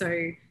voice?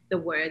 So the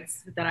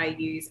words that I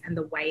use and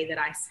the way that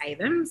I say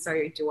them.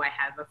 So do I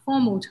have a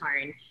formal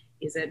tone?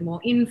 Is it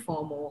more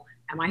informal?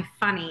 Am I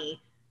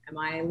funny? Am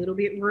I a little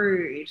bit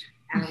rude?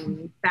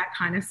 That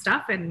kind of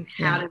stuff. And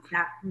how does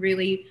that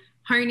really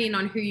hone in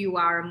on who you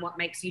are and what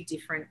makes you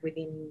different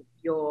within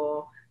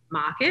your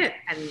market?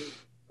 And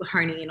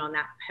honing in on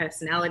that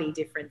personality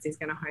difference is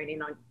going to hone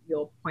in on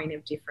your point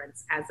of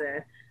difference as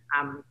a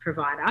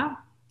provider.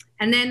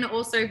 And then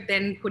also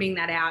then putting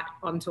that out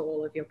onto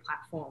all of your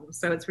platforms.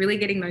 So it's really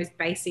getting those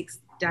basics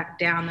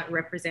down that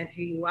represent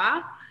who you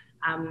are.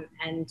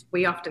 And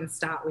we often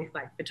start with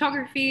like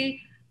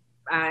photography,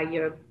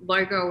 your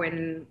logo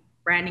and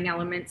branding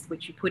elements,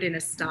 which you put in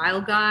a style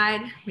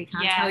guide. We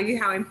can't tell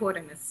you how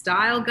important a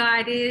style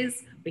guide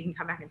is. We can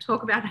come back and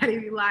talk about that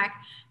if you like.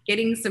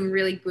 Getting some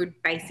really good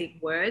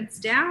basic words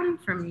down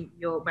from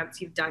once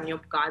you've done your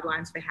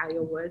guidelines for how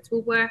your words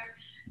will work.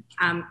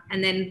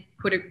 And then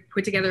put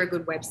together a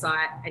good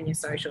website and your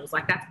socials.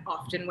 Like that's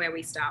often where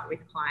we start with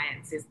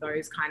clients, is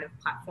those kind of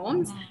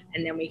platforms.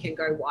 And then we can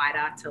go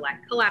wider to like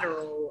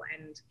collateral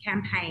and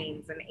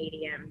campaigns and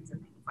EDMs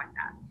and things like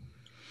that.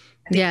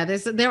 Yeah,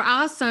 there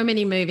are so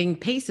many moving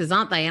pieces,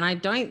 aren't they? And I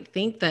don't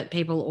think that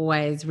people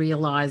always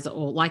realize,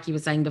 or like you were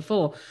saying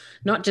before,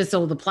 not just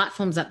all the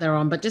platforms that they're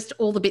on, but just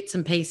all the bits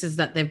and pieces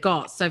that they've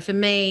got. So for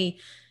me,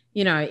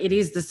 you know, it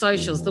is the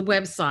socials, the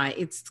website,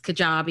 it's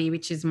Kajabi,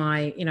 which is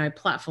my, you know,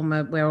 platform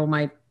where all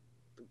my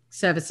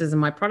services and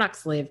my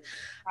products live.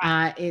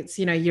 It's,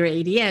 you know, your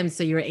EDM,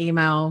 so your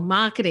email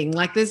marketing,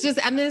 like there's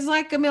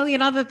like a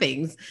million other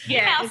things.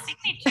 Email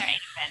signature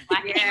even,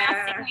 like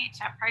email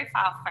signature,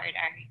 profile photo,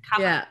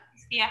 cover,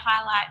 for your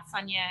highlights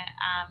on your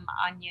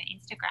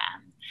Instagram.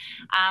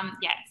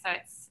 So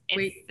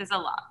there's a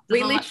lot.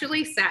 We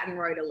literally sat and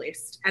wrote a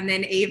list, and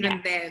then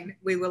then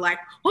we were like,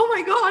 oh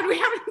my God, we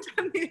haven't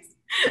done this.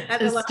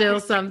 There's still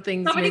some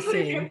things Somebody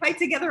missing. put a template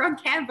together on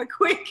Canva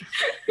quick.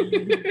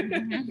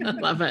 I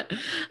love it.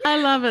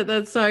 I love it.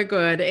 That's so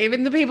good.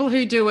 Even the people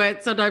who do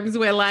it, sometimes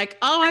we're like,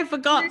 oh, I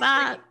forgot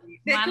that.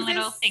 One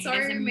little thing. So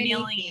there's a many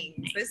million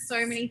things. There's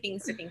so many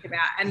things to think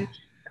about. And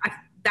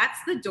that's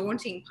the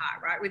daunting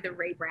part, right? With the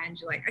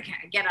rebrand, you're like, okay,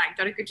 I get it. I've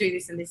got to go do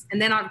this and this,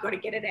 and then I've got to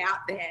get it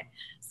out there.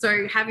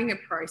 So having a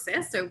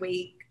process, so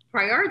we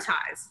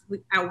prioritize.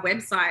 Our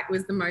website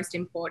was the most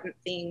important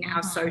thing,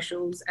 our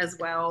socials as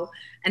well.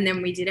 And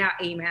then we did our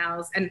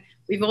emails, and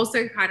we've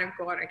also kind of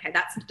gone, okay,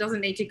 that doesn't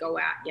need to go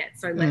out yet.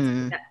 So let's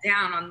put that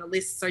down on the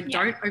list. So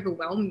don't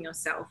overwhelm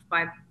yourself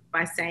by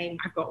saying,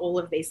 I've got all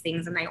of these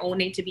things and they all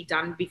need to be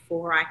done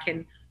before I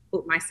can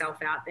put myself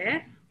out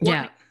there.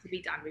 What needs to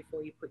be done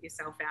before you put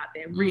yourself out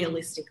there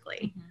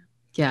realistically.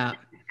 Yeah.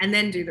 And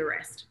then do the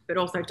rest, but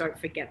also don't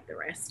forget the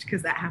rest,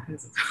 because that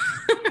happens.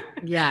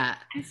 Yeah.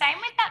 And same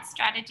with that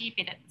strategy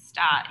bit at the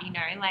start,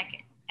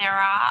 like there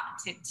are,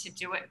 to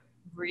do it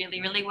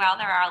really, really well,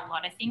 there are a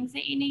lot of things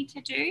that you need to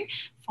do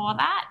for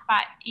that.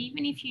 But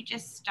even if you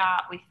just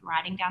start with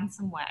writing down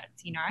some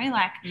words, and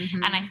I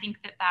think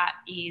that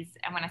is,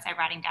 and when I say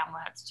writing down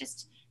words,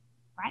 just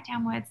write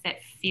down words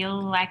that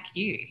feel like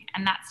you.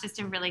 And that's just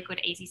a really good,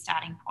 easy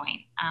starting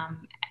point.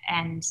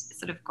 And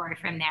sort of grow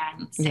from there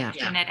and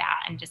section it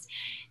out and just,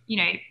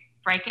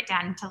 break it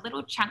down into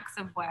little chunks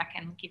of work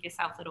and give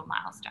yourself little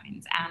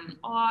milestones.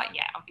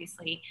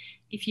 Obviously,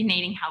 if you're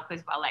needing help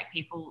as well, like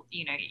people,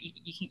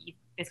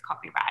 there's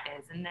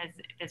copywriters and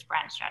there's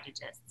brand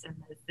strategists and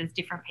there's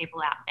different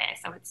people out there.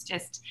 So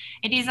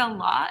it is a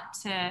lot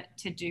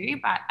to do,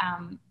 but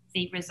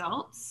the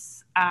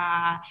results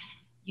are,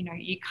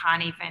 you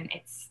can't even,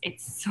 it's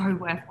so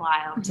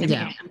worthwhile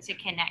to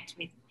connect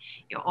with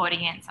your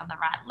audience on the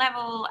right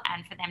level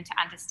and for them to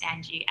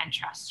understand you and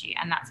trust you.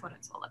 And that's what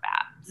it's all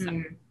about.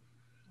 So.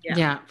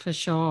 Yeah, for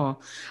sure.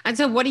 And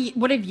so what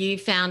have you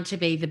found to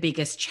be the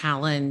biggest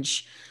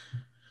challenge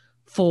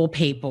for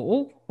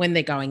people when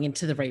they're going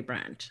into the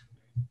rebrand?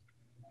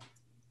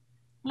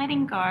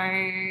 Letting go,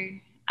 I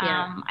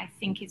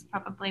think, is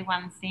probably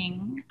one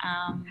thing.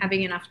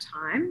 Having enough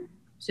time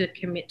to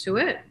commit to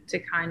it, to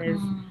kind of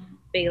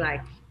be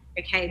like,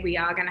 okay, we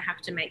are going to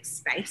have to make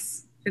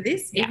space for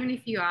this, even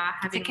if you are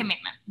having it's a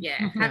commitment.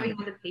 Having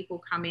other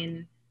people come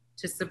in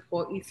to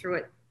support you through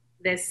it.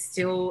 There's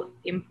still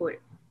input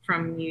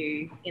from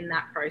you in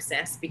that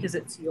process because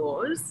it's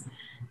yours,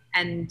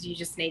 and you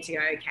just need to go,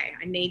 okay,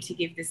 I need to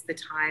give this the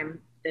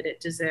time that it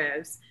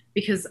deserves,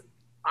 because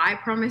I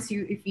promise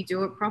you, if you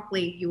do it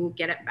properly, you will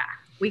get it back.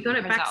 We got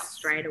it back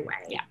straight away.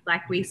 Yeah.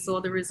 Like, we saw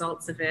the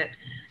results of it.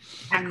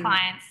 Our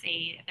clients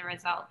see the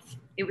results.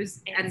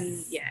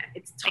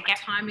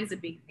 Time is a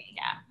big thing.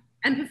 Yeah.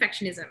 And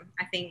perfectionism,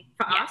 I think,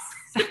 for us,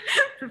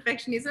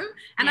 perfectionism.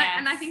 And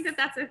I think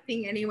that's a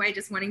thing anyway,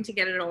 just wanting to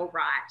get it all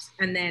right.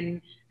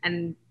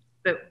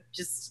 But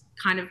just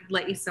kind of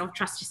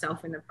trust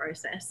yourself in the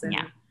process, and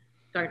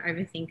don't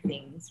overthink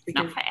things.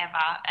 Because it's not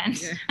forever. And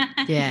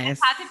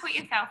it's hard to put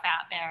yourself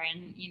out there,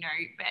 and,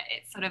 but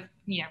it's sort of,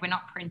 we're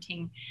not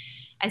printing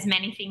as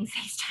many things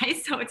these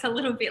days. So it's a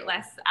little bit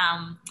less,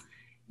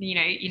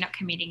 you're not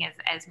committing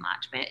as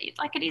much, but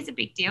it is a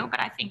big deal.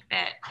 But I think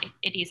that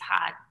it is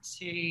hard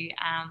to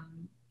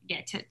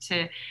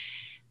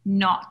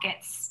not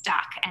get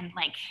stuck and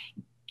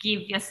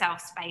give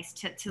yourself space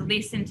to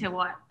listen to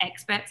what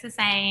experts are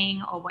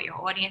saying or what your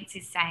audience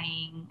is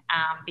saying,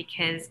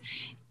 because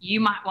you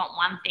might want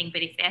one thing,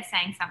 but if they're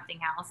saying something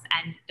else,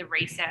 and the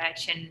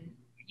research and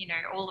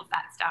all of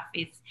that stuff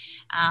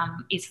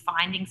is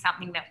finding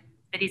something that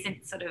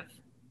isn't sort of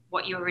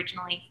what you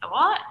originally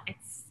thought,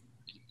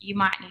 you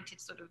might need to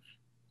sort of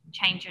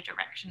change your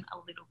direction a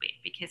little bit,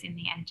 because in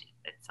the end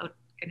it's all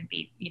going to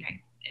be,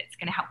 it's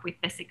going to help with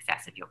the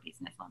success of your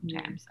business long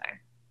term. So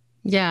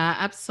yeah,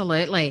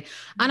 absolutely.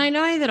 And I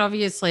know that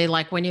obviously,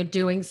 when you're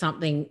doing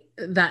something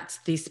that's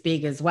this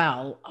big as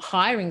well,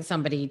 hiring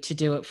somebody to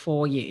do it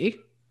for you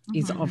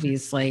is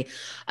obviously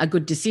a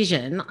good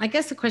decision. I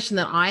guess the question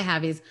that I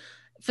have is,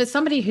 for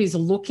somebody who's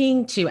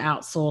looking to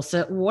outsource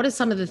it, what are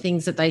some of the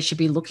things that they should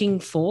be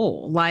looking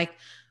for?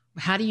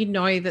 How do you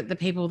know that the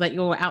people that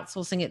you're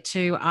outsourcing it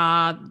to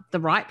are the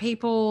right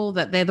people,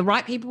 that they're the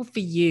right people for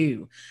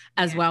you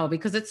as well?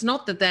 Because it's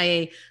not that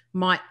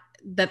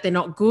that they're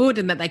not good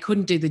and that they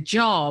couldn't do the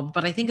job,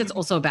 but I think it's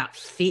also about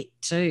fit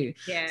too.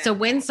 Yeah. So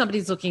when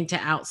somebody's looking to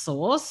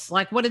outsource,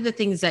 what are the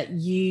things that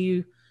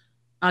you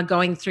are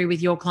going through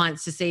with your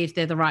clients to see if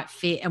they're the right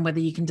fit and whether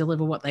you can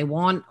deliver what they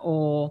want?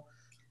 Or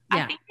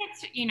I think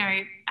it's,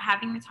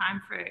 having the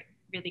time for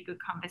really good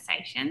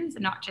conversations,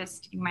 and not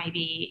just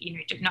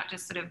maybe, not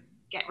just sort of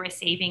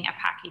receiving a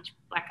package,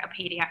 like a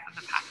PDF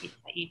of a package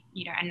that you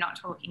and not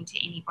talking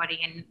to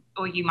anybody,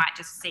 or you might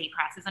just see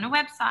prices on a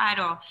website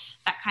or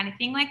that kind of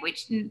thing,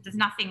 which there's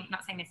nothing,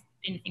 not saying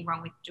anything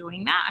wrong with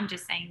doing that. I'm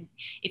just saying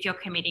if you're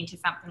committing to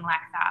something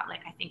like that,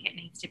 like I think it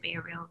needs to be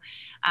a real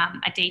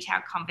a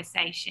detailed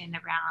conversation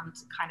around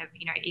kind of,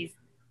 you know,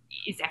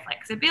 is there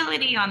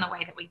flexibility on the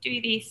way that we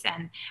do this,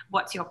 and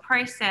what's your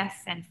process,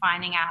 and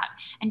finding out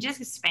and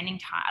just spending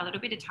time, a little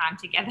bit of time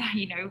together,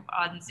 you know,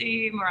 on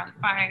Zoom or on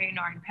the phone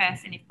or in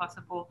person if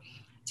possible,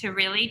 to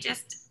really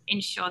just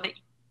ensure that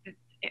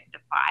the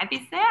vibe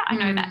is there. I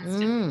know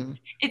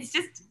that's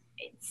just,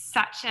 it's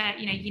such a,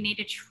 you know, you need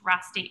to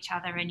trust each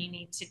other and you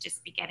need to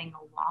just be getting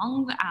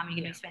along. You're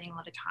going to be spending a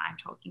lot of time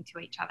talking to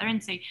each other.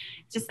 And so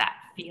just that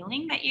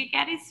feeling that you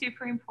get is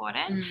super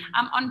important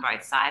on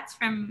both sides,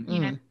 from, you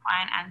know, the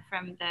client and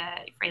from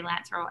the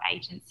freelancer or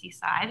agency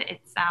side.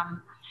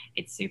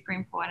 It's super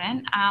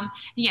important.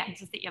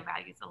 Just that your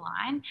values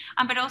align,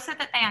 but also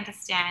that they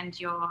understand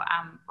your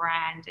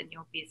brand and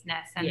your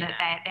business, and that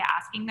they're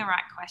asking the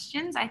right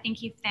questions. I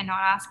think if they're not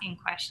asking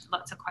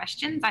lots of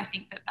questions, I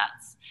think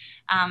that's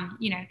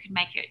you know, could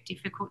make it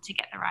difficult to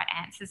get the right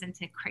answers and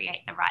to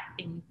create the right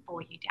thing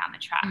for you down the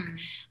track.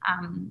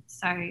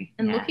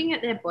 Looking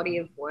at their body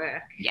of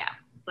work,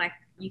 like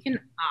you can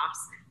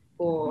ask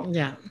for,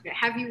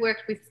 have you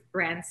worked with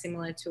brands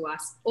similar to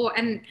us? Or,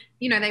 and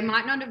you know, they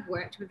might not have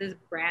worked with a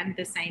brand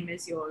the same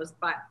as yours,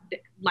 but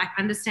like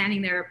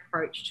understanding their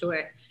approach to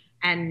it,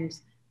 and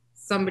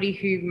somebody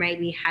who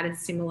maybe had a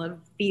similar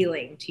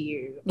feeling to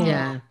you,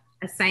 or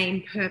a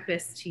same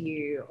purpose to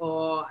you,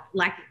 or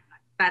like,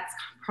 that's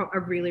a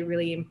really,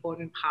 really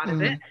important part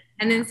of it.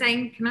 And then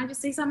saying, can I just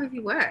see some of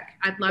your work?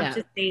 I'd love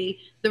to see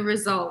the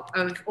result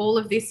of all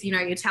of this. You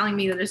know, you're telling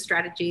me that a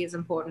strategy is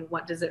important.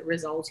 What does it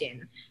result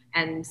in?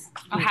 And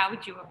how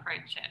would you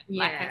approach it?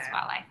 Like, as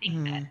well, I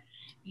think that,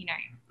 you know,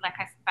 like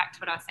back to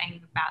what I was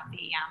saying about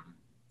the,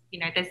 you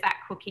know, there's that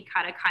cookie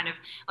cutter kind of,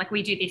 like,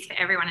 we do this for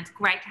everyone. It's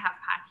great to have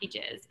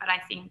packages, but I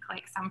think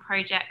like some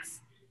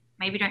projects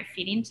maybe don't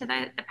fit into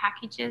the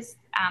packages.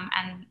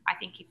 And I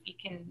think if you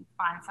can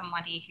find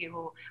somebody who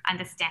will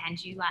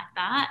understand you like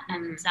that,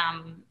 and,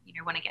 you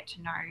know, want to get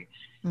to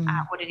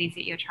know what it is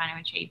that you're trying to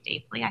achieve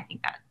deeply, I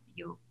think that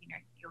you'll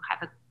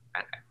have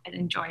an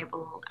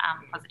enjoyable,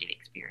 positive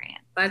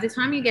experience. By the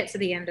time you get to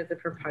the end of the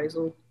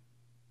proposal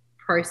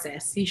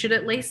process, you should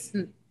at least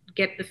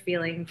get the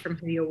feeling from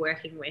who you're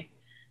working with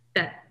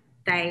that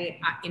they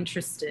are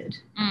interested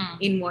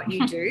in what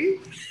you do,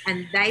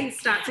 and they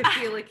start to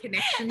feel a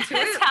connection to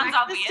it. Sounds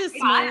obvious. It's a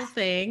small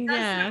thing,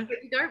 but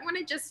you don't want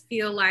to just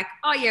feel like,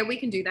 oh yeah, we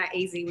can do that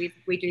easy.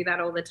 We do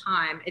that all the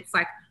time. It's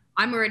like,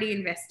 I'm already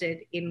invested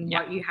in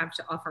what you have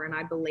to offer, and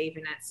I believe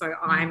in it. So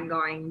I'm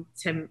going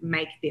to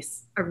make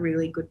this a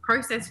really good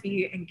process for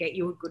you and get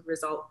you a good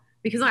result,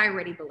 because I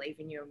already believe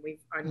in you, and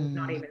we've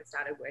not even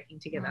started working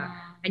together.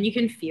 And you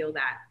can feel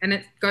that. And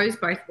it goes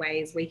both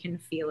ways. We can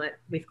feel it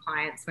with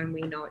clients when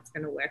we know it's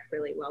going to work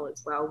really well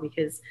as well,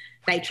 because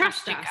they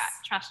trust us.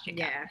 Trust your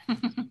gut.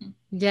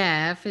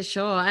 Yeah, for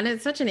sure. And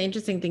it's such an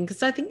interesting thing,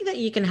 because I think that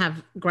you can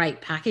have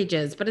great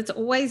packages, but it's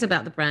always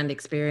about the brand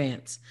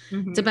experience.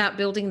 It's about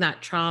building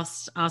that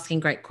trust, asking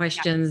great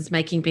questions,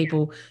 making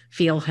people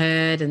feel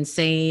heard and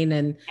seen,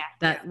 and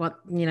that what,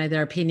 you know,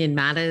 their opinion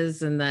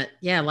matters, and that,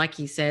 like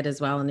you said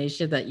as well,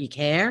 Anisha, that you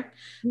care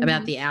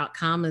about the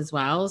outcome as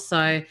well.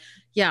 So,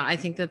 I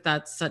think that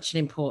that's such an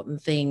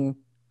important thing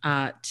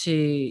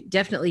to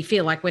definitely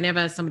feel. Like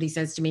whenever somebody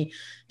says to me,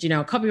 do you know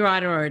a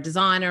copywriter or a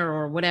designer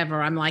or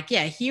whatever, I'm like,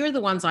 here are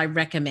the ones I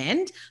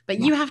recommend, but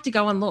you have to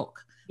go and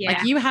look.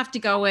 Like you have to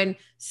go and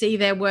see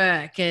their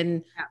work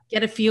and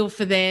get a feel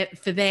for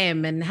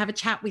them and have a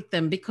chat with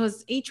them,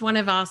 because each one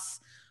of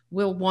us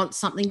will want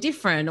something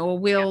different, or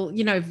will,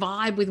 you know,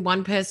 vibe with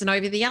one person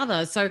over the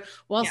other. So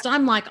whilst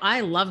I'm like, I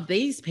love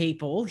these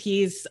people,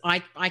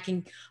 I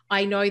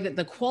know that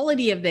the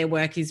quality of their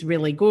work is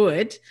really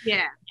good.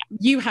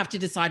 You have to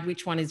decide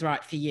which one is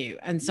right for you.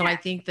 And so I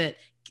think that,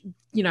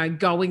 you know,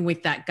 going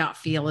with that gut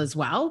feel as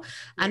well.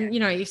 And, you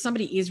know, if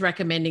somebody is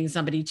recommending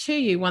somebody to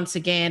you, once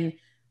again,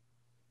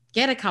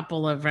 get a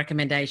couple of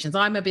recommendations.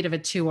 I'm a bit of a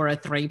 2 or a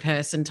 3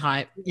 person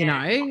type, you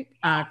know,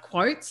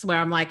 quotes, where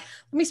I'm like,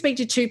 let me speak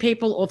to 2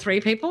 people or 3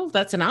 people.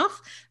 That's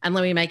enough. And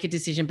let me make a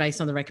decision based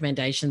on the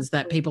recommendations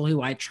that people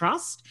who I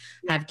trust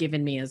have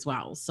given me as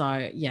well. So,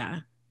 And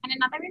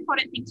another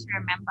important thing to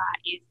remember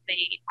is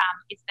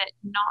that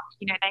not,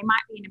 you know, they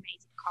might be an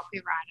amazing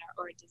copywriter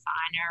or a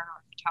designer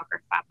or a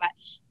photographer, but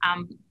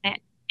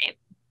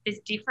there's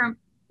different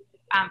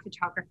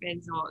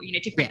photographers, or, you know,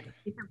 different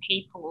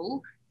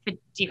people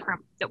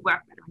that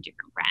work better on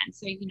different brands.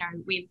 So, you know,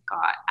 we've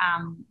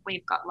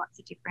got lots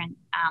of different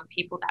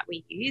people that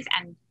we use,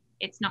 and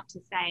it's not to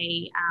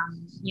say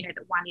you know,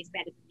 that one is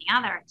better than the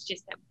other. It's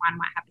just that one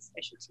might have a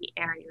specialty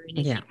area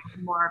in it,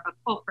 more of a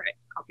corporate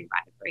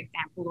copywriter, for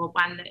example, or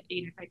one that,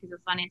 you know,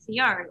 focuses on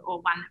SEO, or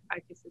one that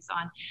focuses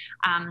on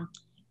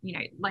you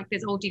know, like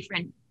there's all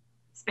different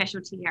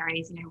specialty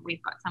areas. You know,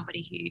 we've got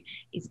somebody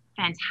who is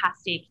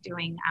fantastic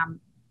doing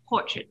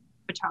portrait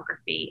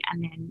photography,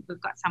 and then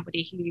we've got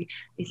somebody who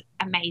is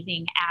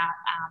amazing at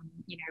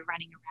you know,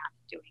 running around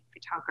doing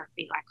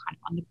photography, like kind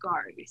of on the go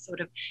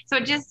sort of. So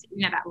it just,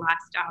 you know, that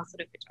lifestyle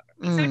sort of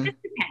photography. So it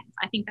just depends.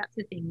 I think that's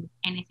the thing with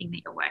anything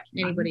that you're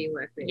working Anybody on. you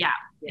work with. Yeah.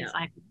 Yeah. It's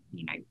like,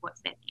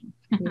 what's their thing?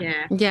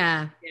 Yeah.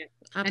 Yeah. Yeah.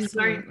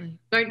 Absolutely.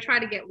 Don't try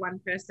to get one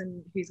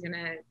person who's going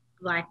to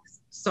like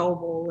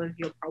solve all of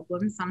your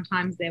problems.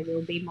 Sometimes there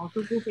will be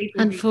multiple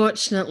people.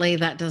 Unfortunately,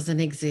 that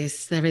doesn't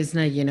exist. There is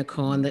no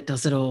unicorn that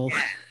does it all.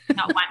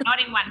 Not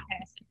in one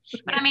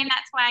person. But I mean,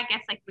 that's why I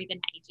guess like with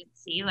an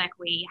agency, like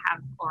we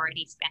have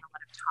already spent a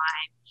lot of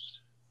time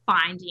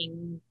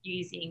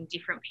using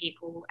different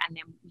people, and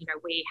then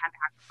we have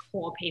our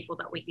core people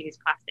that we use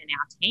plus then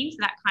our team. So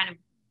that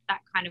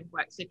kind of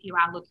works. So if you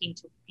are looking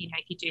to,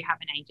 if you do have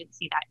an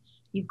agency that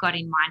you've got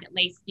in mind, at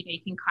least, you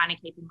can kind of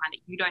keep in mind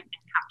that you don't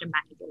then have to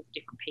manage all the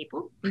different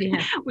people,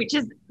 which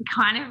is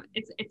kind of,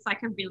 it's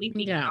like a really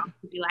big job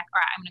to be like, all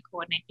right, I'm going to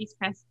coordinate this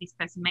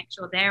person, make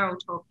sure they're all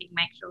talking,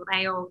 make sure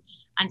they all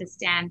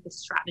understand the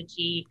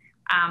strategy.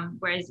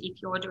 Whereas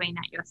if you're doing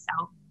that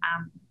yourself,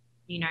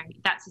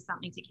 that's just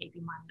something to keep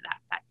in mind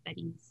that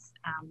is,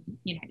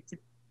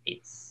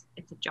 it's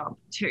a job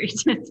to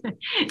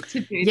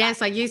do yes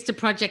that. I used to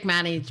project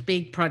manage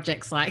big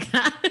projects like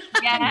that.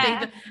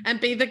 Yeah. and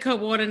be the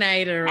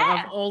coordinator of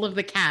all of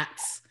the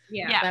cats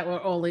that were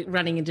all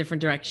running in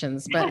different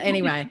directions. But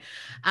anyway,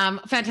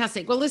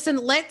 fantastic. Well, listen,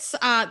 let's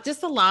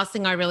just the last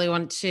thing I really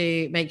want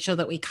to make sure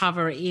that we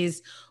cover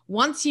is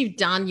once you've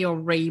done your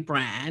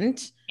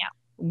rebrand,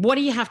 what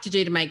do you have to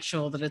do to make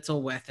sure that it's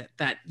all worth it,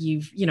 that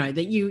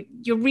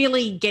you're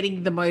really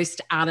getting the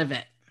most out of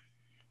it?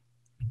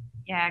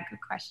 Yeah, good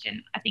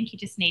question. I think you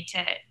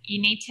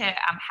need to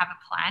have a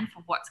plan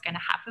for what's going to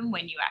happen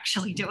when you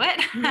actually do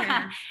it.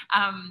 Yeah.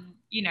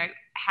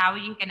 How are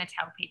you going to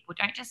tell people?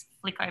 Don't just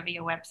flick over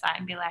your website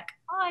and be like,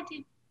 I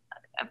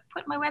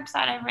put my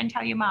website over and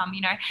tell your mum,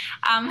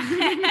 My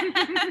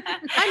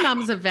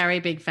mum's a very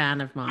big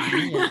fan of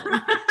mine. Yeah.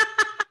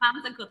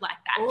 Mums are good like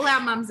that. All our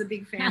mums are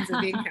big fans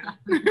of Inca.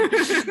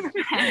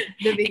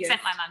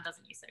 Except my mum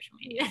doesn't use social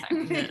media.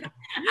 So.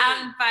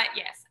 But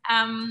yes.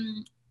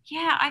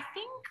 I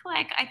think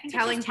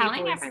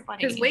telling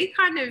everybody, because we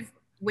kind of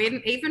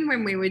even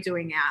when we were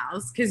doing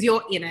ours, because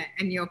you're in it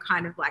and you're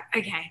kind of like,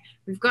 okay,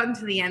 we've gotten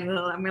to the end of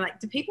it, and we're like,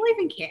 do people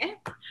even care?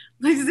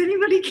 Like, does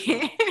anybody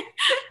care?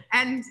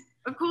 And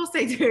of course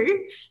they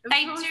do. But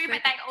they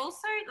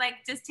also,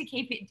 like, just to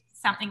keep it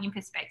something in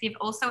perspective,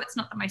 also it's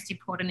not the most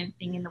important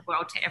thing in the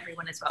world to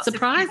everyone as well.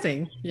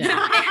 Surprising.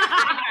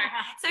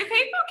 So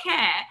people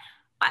care.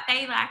 But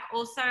they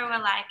also are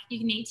like,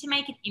 you need to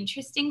make it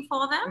interesting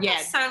for them.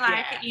 Yes. So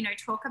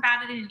talk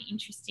about it in an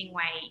interesting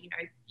way.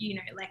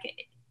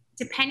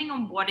 Depending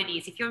on what it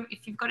is. If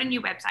you've got a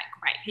new website,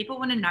 great. People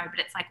want to know, but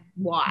it's like,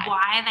 why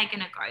are they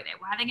going to go there?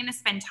 Why are they going to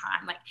spend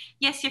time? Like,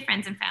 yes, your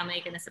friends and family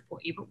are going to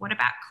support you, but what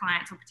about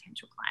clients or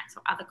potential clients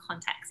or other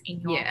contacts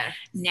in your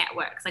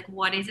networks? Like,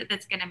 what is it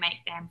that's going to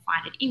make them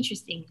find it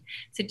interesting?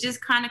 So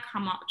just kind of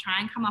try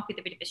and come up with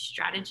a bit of a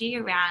strategy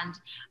around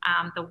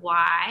the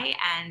why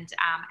and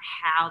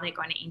how they're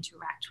going to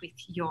interact with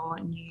your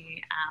new,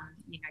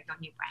 your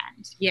new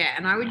brand. Yeah,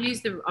 and I would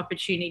use the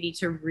opportunity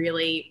to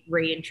really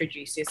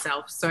reintroduce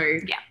yourself. So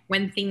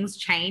when things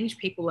change,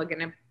 people are going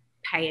to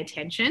pay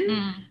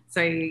attention.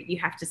 So you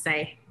have to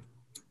say,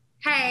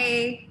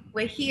 hey,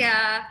 we're here.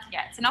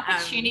 Yeah, it's an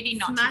opportunity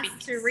not to be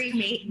nice to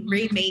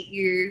re-meet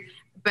you.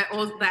 But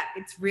all that,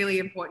 it's really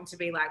important to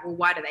be like, well,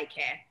 why do they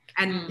care?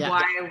 And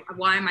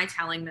why am I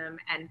telling them?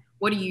 And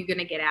what are you going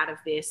to get out of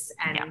this?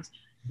 And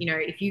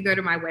if you go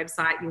to my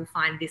website, you'll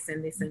find this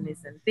and this and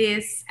this and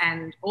this.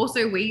 And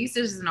also we used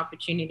it as an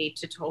opportunity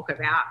to talk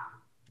about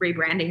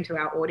rebranding to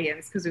our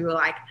audience, because we were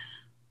like,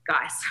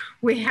 guys,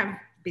 we have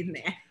been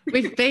there.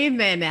 We've been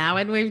there now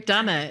and we've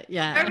done it.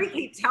 Yeah. Don't we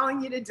keep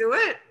telling you to do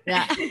it?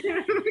 Yeah.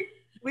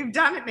 We've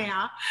done it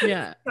now.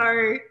 Yeah.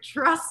 So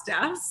trust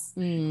us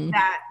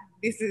that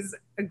this is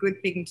a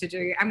good thing to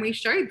do. And we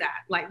showed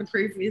that. Like, the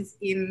proof is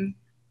in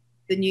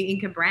the new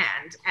Inca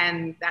brand.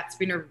 And that's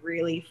been a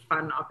really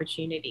fun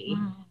opportunity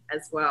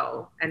as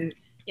well. And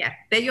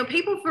they're your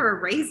people for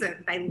a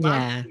reason. They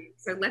love you.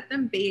 So let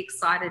them be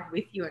excited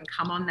with you and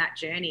come on that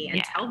journey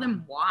and tell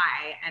them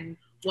why and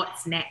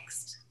what's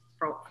next.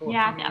 I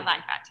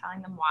like that,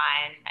 telling them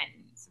why and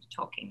sort of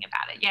talking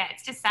about it. Yeah,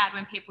 it's just sad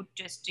when people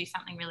just do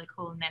something really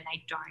cool and then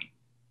they don't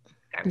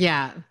go.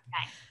 Yeah.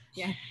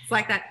 Yeah, it's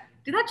like that.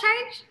 Did that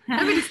change?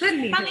 Nobody said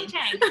anything. Something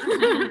changed.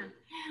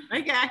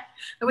 Okay.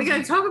 Are we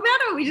going to talk about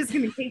it, or are we just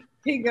going to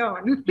keep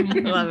going? I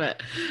love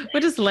it.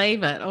 We'll just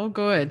leave it. All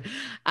good.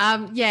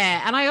 And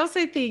I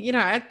also think,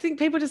 I think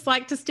people just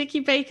like to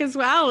sticky beak as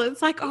well.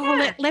 It's like,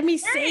 let me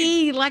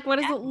see, like, what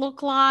does it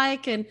look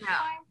like? And,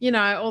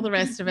 all the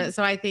rest of it.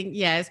 So I think,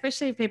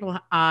 especially if people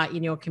are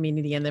in your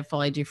community and they've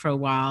followed you for a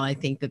while, I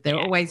think that they're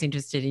always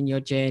interested in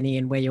your journey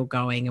and where you're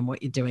going and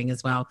what you're doing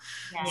as well.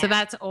 Yeah. So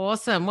that's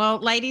awesome. Well,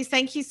 ladies,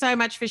 thank you so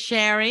much for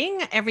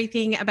sharing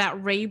everything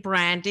about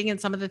rebranding and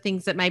some of the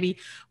things that maybe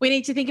we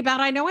need to think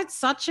about. I know it's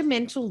such a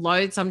mental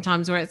load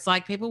sometimes where it's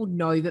like people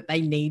know that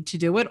they need to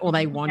do it or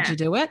they want to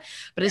do it,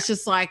 but it's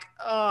just like,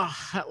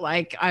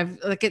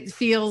 it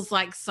feels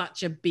like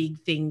such a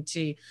big thing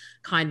to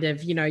kind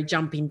of,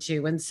 jump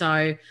into. And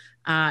so,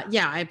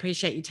 I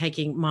appreciate you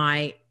taking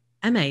my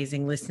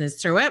amazing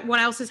listeners through it. What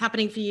else is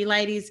happening for you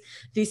ladies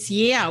this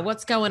year?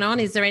 What's going on?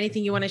 Is there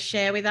anything you want to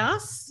share with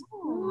us?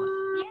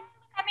 Ooh, yeah,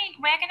 I mean,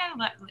 we're going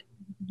to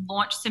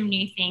launch some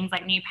new things,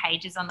 like new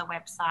pages on the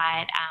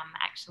website,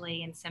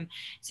 actually, and some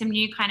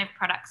new kind of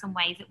products and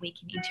ways that we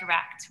can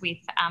interact with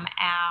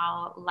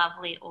our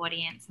lovely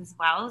audience as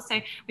well. So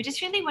we're just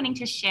really wanting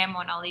to share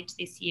more knowledge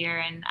this year,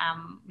 and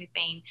we've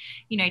been,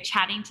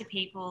 chatting to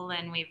people,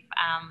 and we've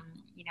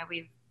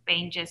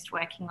been just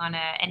working on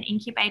an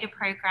incubator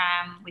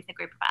program with a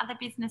group of other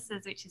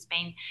businesses, which has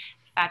been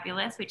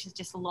fabulous, which has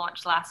just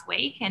launched last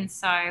week. And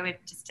so we've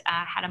just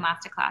had a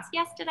masterclass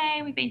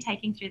yesterday. We've been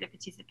taking through the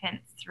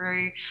participants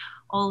through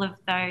all of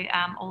the we've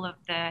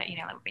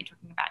been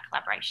talking about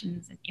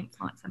collaborations and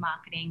influencer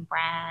marketing,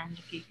 brand,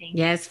 a few things.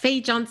 Yes,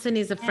 Fee Johnson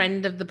is a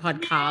friend of the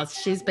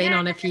podcast. She's been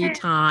on a few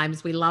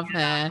times. We love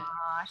her.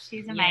 Oh,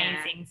 she's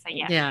amazing.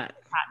 Yeah. So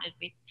partnered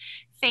with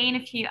Fee and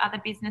a few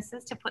other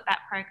businesses to put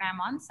that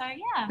program on. So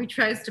we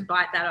chose to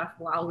bite that off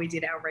while we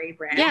did our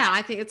rebrand. Yeah,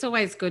 I think it's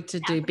always good to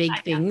do big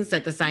things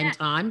at the same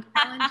time.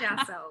 Challenge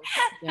ourselves.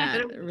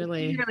 Yeah,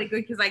 really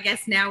good because I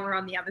guess now we're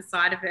on the other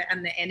side of it,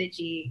 and the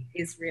energy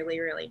is really,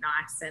 really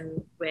nice,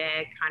 and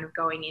we're kind of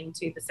going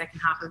into the second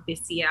half of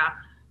this year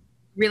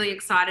really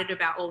excited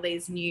about all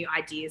these new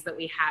ideas that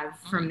we have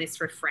from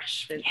this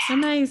refreshment. It's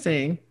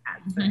amazing.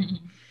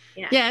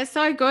 Yeah,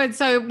 so good.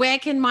 So where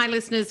can my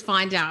listeners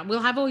find out?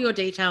 We'll have all your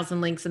details and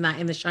links and that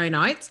in the show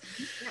notes.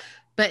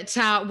 Yep. But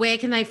where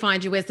can they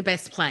find you? Where's the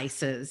best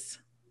places?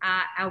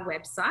 Our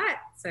website,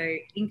 so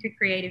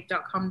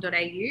inkacreative.com.au.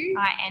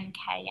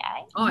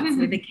 INKA. Oh, it's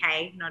with a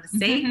K, not a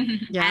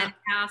C. Yeah. And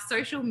our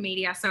social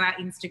media, so our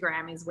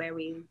Instagram is where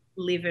we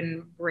live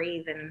and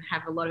breathe and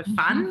have a lot of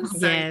fun.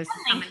 So yes.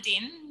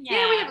 LinkedIn.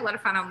 Yeah, we have a lot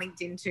of fun on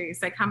LinkedIn too.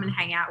 So come and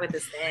hang out with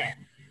us there.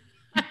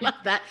 I love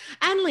that.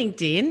 And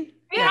LinkedIn.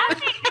 Yeah, I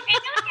think we've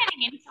been really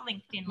getting into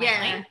LinkedIn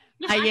lately.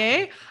 Are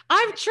you?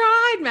 I've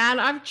tried, man.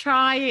 I'm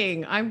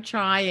trying. I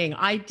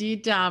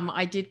did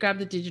grab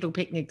the Digital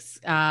Picnics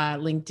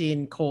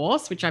LinkedIn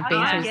course, which I've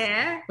been through.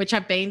 Yeah. Which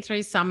I've been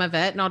through some of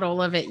it, not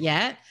all of it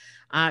yet,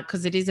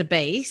 because it is a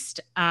beast,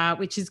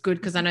 which is good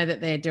because I know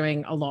that they're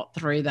doing a lot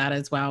through that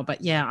as well.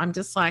 But yeah, I'm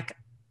just like,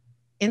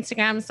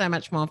 Instagram's so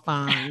much more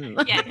fun.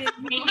 Yeah,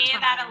 we hear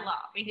that a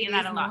lot.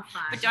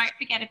 But don't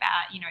forget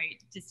about,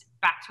 just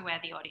back to where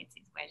the audience is.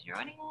 Where's your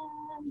audience?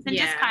 And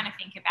just kind of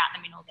think about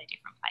them in all their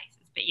different places.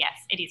 But yes,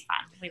 it is fun.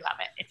 We love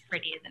it. It's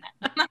pretty, isn't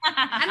it?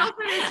 And also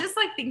there's just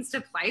like things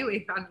to play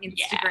with on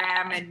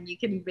Instagram, and you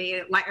can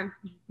be like,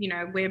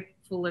 we're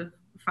full of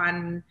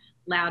fun,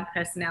 loud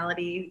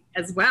personality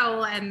as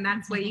well. And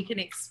that's where you can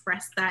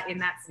express that in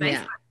that space.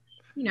 Yeah.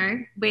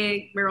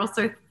 We're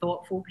also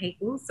thoughtful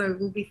people, so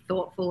we'll be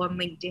thoughtful on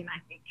LinkedIn, I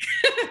think.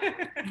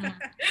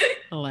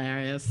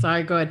 Hilarious.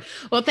 So good.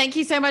 Well, thank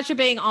you so much for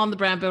being on the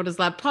Brand Builders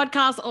Lab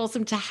podcast.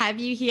 Awesome to have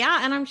you here.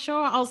 And I'm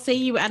sure I'll see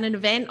you at an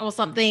event or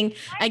something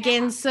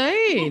again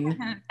soon.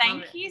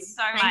 Thank you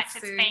so much.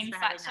 It's been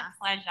such a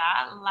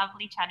pleasure.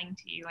 Lovely chatting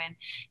to you. And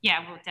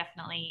we'll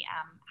definitely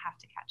have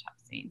to catch up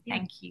soon.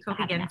 Thank you. Talk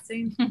again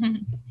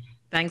soon.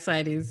 Thanks,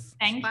 ladies.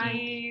 Thank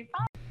you.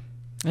 Bye.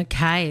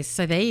 Okay,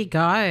 so there you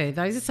go.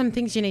 Those are some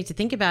things you need to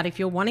think about if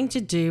you're wanting to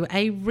do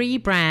a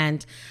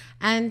rebrand.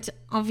 And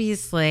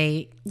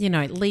obviously,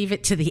 leave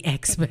it to the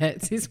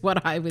experts is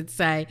what I would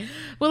say.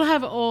 We'll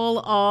have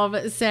all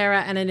of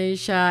Sarah and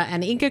Anusha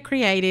and Inca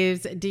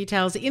Creatives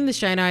details in the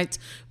show notes,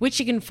 which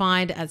you can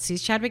find at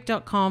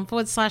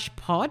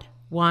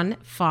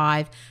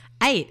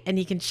suzchadwick.com/pod158. And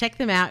you can check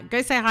them out.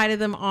 Go say hi to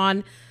them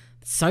on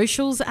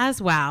socials as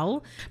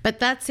well. But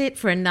that's it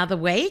for another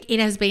week.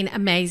 It has been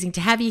amazing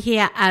to have you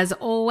here as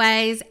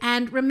always.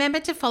 And remember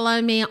to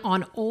follow me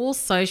on all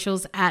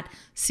socials at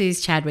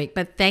Suze Chadwick.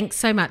 But thanks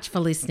so much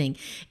for listening.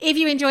 If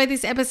you enjoyed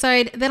this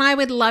episode, then I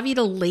would love you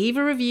to leave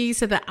a review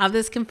so that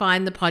others can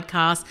find the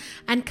podcast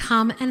and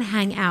come and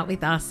hang out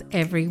with us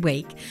every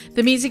week.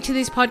 The music to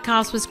this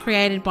podcast was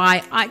created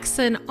by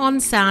Ixon on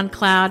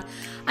SoundCloud.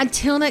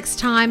 Until next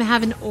time,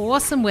 have an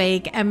awesome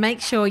week and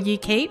make sure you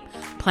keep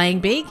playing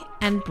big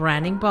and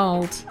branding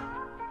bold.